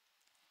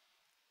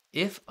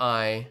if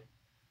I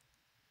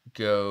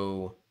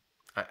go,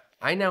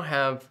 I now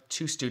have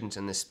 2 students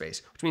in this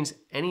space, which means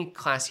any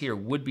class here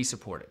would be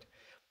supported.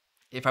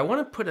 If I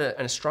want to put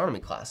an astronomy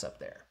class up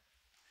there,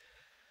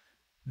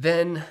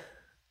 then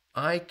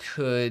I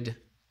could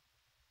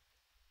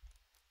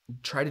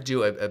try to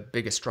do a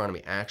big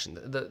astronomy action.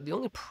 The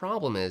only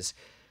problem is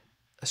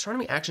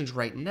astronomy actions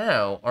right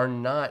now are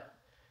not,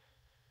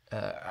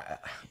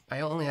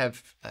 I only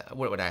have,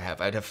 what would I have?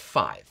 I'd have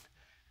 5.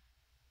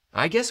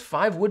 I guess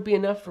 5 would be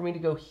enough for me to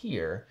go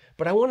here,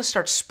 but I want to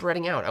start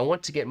spreading out. I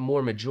want to get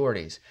more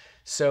majorities.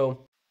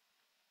 So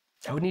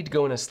I would need to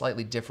go in a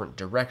slightly different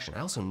direction.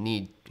 I also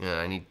need,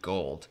 I need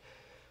gold,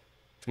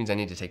 which means I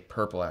need to take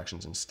purple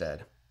actions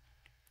instead.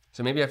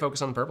 So maybe I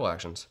focus on the purple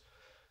actions.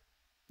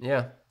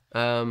 Yeah.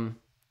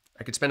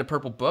 I could spend a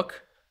purple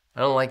book. I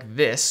don't like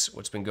this,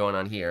 what's been going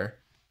on here.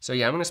 So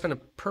yeah, I'm going to spend a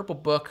purple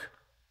book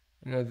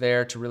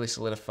there to really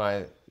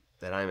solidify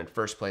that I'm in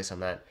first place on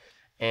that.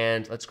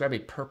 And let's grab a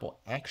purple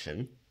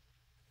action.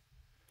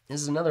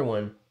 This is another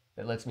one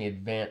that lets me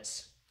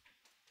advance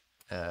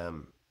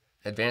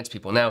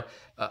people. Now,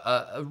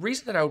 a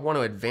reason that I would want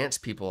to advance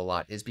people a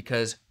lot is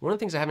because one of the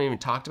things I haven't even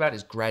talked about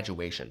is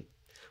graduation.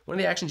 One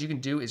of the actions you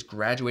can do is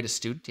graduate a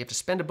student. You have to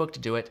spend a book to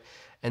do it,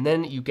 and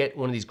then you get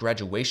one of these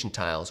graduation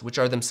tiles, which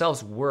are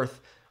themselves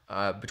worth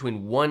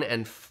between 1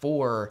 and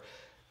 4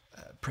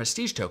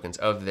 prestige tokens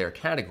of their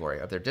category,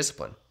 of their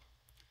discipline.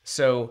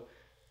 So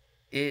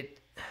it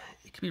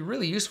could be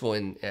really useful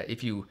in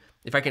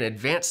if I can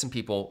advance some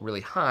people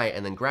really high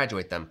and then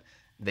graduate them,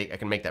 I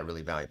can make that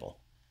really valuable.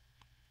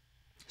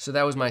 So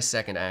that was my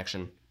second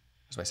action.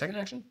 Was my second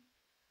action?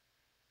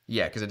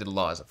 Yeah, because I did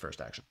law as a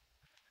first action.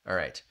 All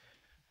right.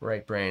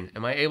 Right brain.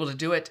 Am I able to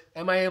do it?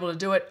 Am I able to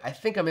do it? I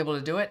think I'm able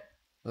to do it.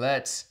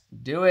 Let's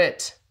do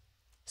it.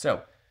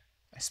 So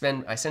I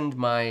send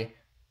my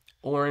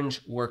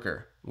orange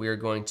worker. We are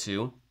going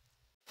to,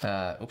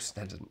 oops,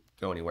 that doesn't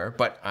go anywhere,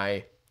 but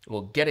I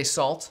will get a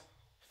salt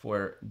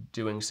for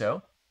doing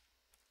so.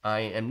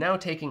 I am now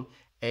taking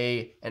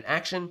an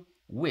action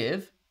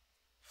with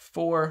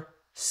 4,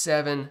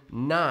 7,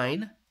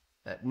 9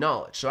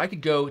 knowledge. So I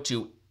could go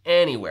to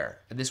anywhere.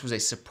 If this was a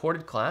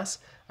supported class,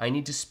 I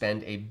need to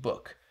spend a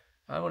book.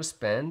 I want to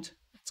spend,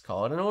 let's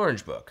call it an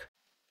orange book.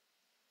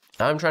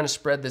 I'm trying to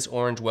spread this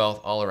orange wealth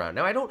all around.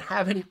 Now, I don't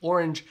have any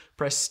orange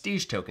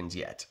prestige tokens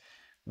yet,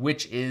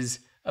 which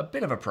is a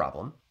bit of a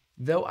problem,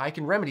 though I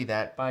can remedy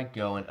that by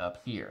going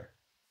up here.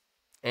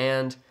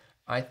 And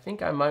I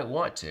think I might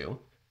want to,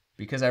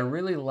 because I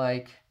really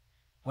like,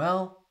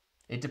 well,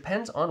 it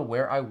depends on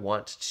where I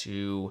want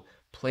to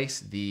place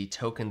the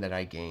token that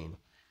I gain.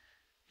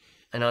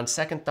 And on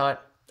second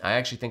thought, I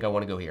actually think I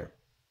want to go here.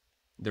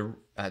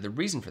 The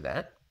reason for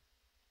that,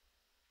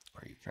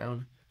 where are you,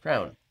 crown?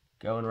 Crown,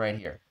 going right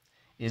here,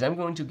 is I'm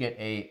going to get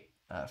a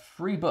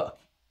free book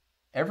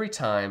every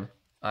time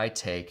I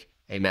take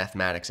a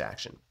mathematics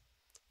action.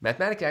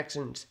 Mathematics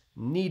actions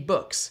need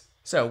books.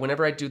 So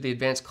whenever I do the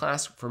advanced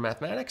class for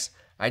mathematics,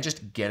 I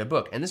just get a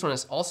book. And this one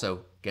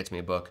also gets me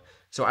a book.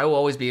 So I will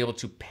always be able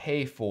to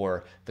pay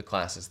for the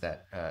classes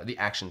that, the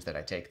actions that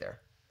I take there.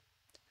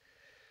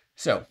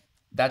 So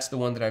that's the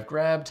one that I've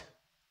grabbed.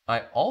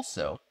 I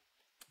also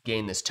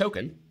gain this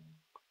token.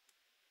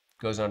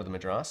 Goes onto the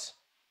madrasa.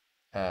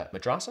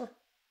 Madrasa?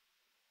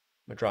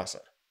 Madrasa,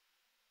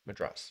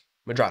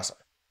 Madrasa,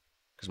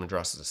 because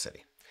Madrasa is a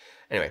city.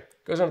 Anyway,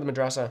 goes on to the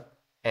Madrasa,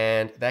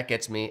 and that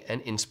gets me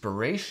an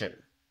inspiration.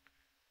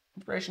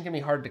 Inspiration can be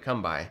hard to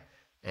come by,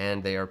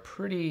 and they can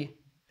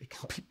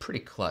be pretty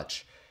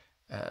clutch.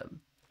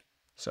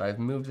 So I've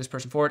moved this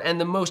person forward, and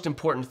the most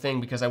important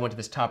thing, because I went to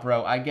this top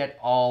row, I get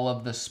all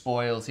of the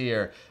spoils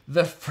here.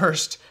 The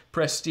first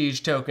prestige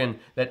token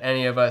that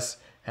any of us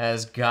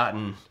has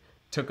gotten.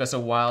 Took us a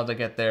while to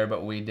get there,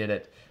 but we did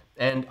it.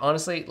 And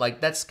honestly, like,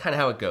 that's kind of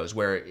how it goes,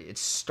 where it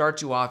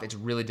starts you off, it's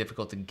really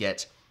difficult to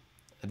get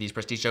these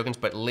prestige tokens,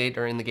 but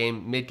later in the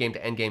game, mid-game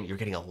to end-game, you're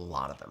getting a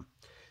lot of them.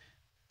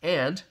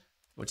 And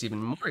what's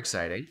even more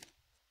exciting,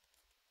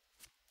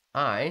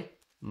 I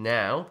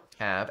now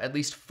have at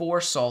least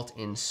 4 salt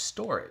in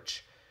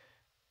storage.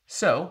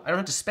 So I don't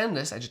have to spend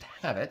this, I just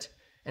have it.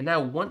 And now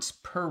once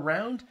per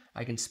round,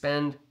 I can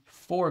spend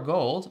 4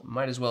 gold,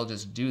 might as well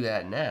just do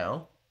that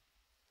now,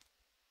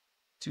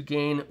 to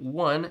gain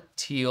 1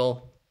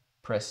 teal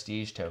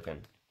prestige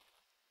token.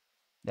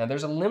 Now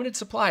there's a limited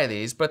supply of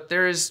these, but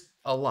there is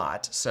a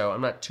lot, so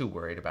I'm not too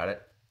worried about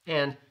it.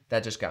 And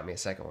that just got me a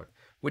second one,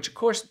 which of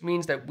course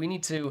means that we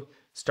need to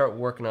start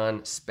working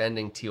on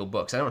spending teal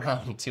books. I don't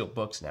have any teal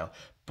books now,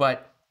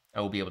 but I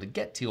will be able to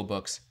get teal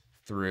books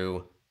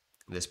through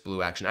this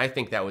blue action. I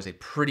think that was a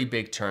pretty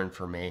big turn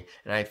for me,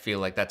 and I feel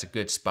like that's a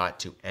good spot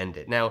to end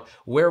it. Now,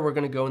 where we're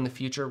gonna go in the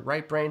future,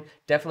 right brain,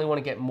 definitely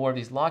wanna get more of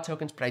these law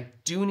tokens, but I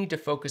do need to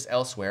focus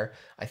elsewhere.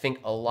 I think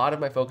a lot of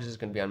my focus is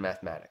gonna be on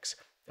mathematics.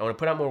 I wanna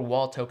put out more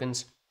wall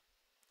tokens,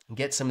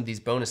 get some of these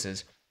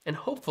bonuses, and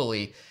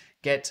hopefully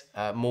get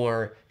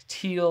more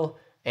teal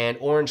and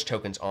orange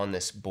tokens on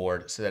this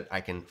board so that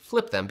I can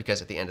flip them,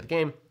 because at the end of the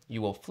game,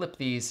 you will flip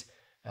these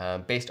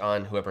based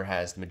on whoever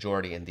has the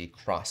majority in the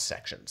cross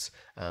sections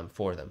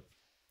for them.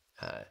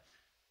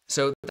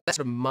 So that's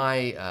sort of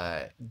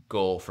my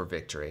goal for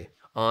victory.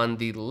 On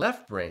the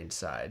left brain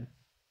side,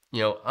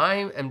 you know, I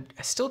am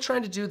still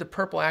trying to do the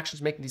purple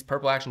actions, making these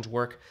purple actions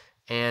work.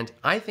 And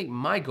I think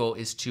my goal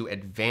is to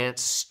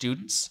advance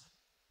students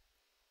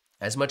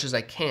as much as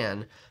I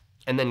can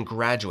and then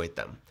graduate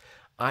them.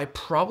 I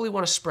probably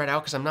want to spread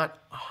out because I'm not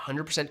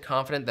 100%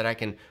 confident that I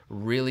can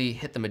really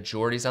hit the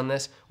majorities on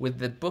this. With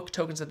the book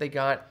tokens that they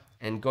got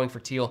and going for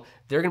teal,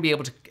 they're going to be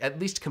able to at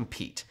least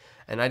compete.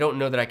 And I don't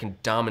know that I can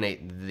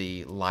dominate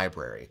the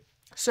library.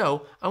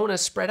 So I want to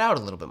spread out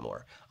a little bit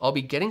more. I'll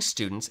be getting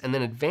students and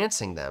then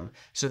advancing them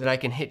so that I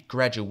can hit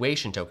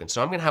graduation tokens.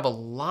 So I'm going to have a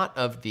lot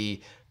of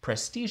the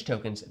prestige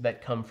tokens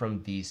that come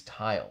from these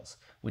tiles,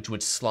 which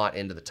would slot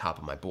into the top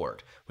of my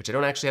board, which I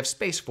don't actually have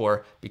space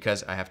for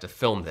because I have to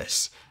film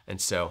this. And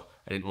so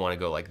I didn't want to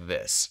go like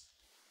this.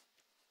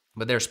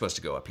 But they're supposed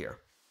to go up here.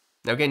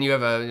 Now again, you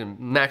have a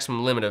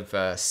maximum limit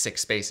of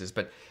 6 spaces,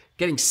 but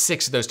getting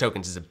 6 of those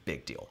tokens is a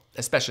big deal,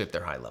 especially if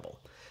they're high level.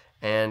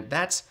 And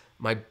that's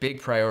my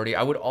big priority.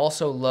 I would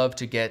also love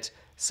to get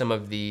some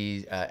of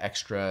the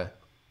extra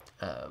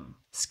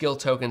skill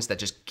tokens that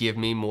just give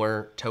me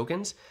more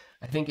tokens.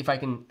 I think if I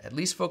can at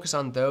least focus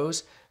on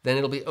those, then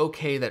it'll be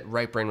okay that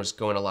right brain was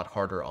going a lot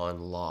harder on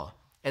law.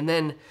 And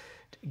then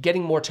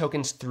getting more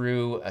tokens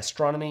through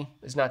astronomy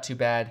is not too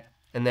bad.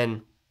 And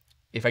then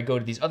if I go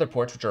to these other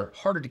ports, which are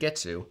harder to get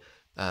to,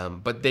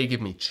 but they give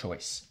me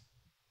choice.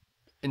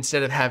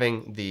 Instead of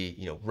having the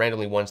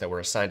randomly ones that were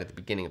assigned at the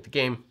beginning of the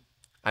game,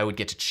 I would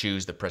get to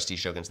choose the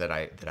prestige tokens that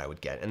I would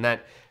get. And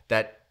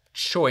that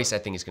choice, I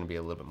think, is going to be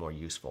a little bit more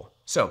useful.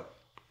 So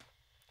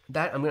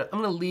that I'm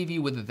gonna leave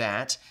you with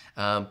that,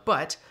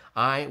 but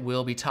I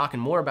will be talking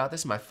more about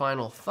this in my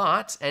final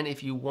thoughts, and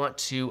if you want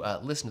to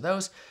listen to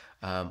those,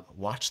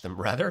 watch them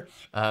rather,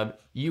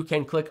 you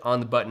can click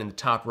on the button in the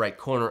top right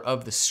corner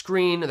of the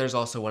screen. There's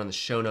also one in the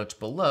show notes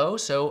below,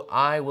 so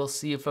I will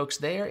see you folks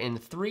there in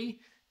 3,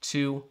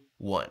 2,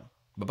 1.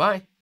 Bye-bye.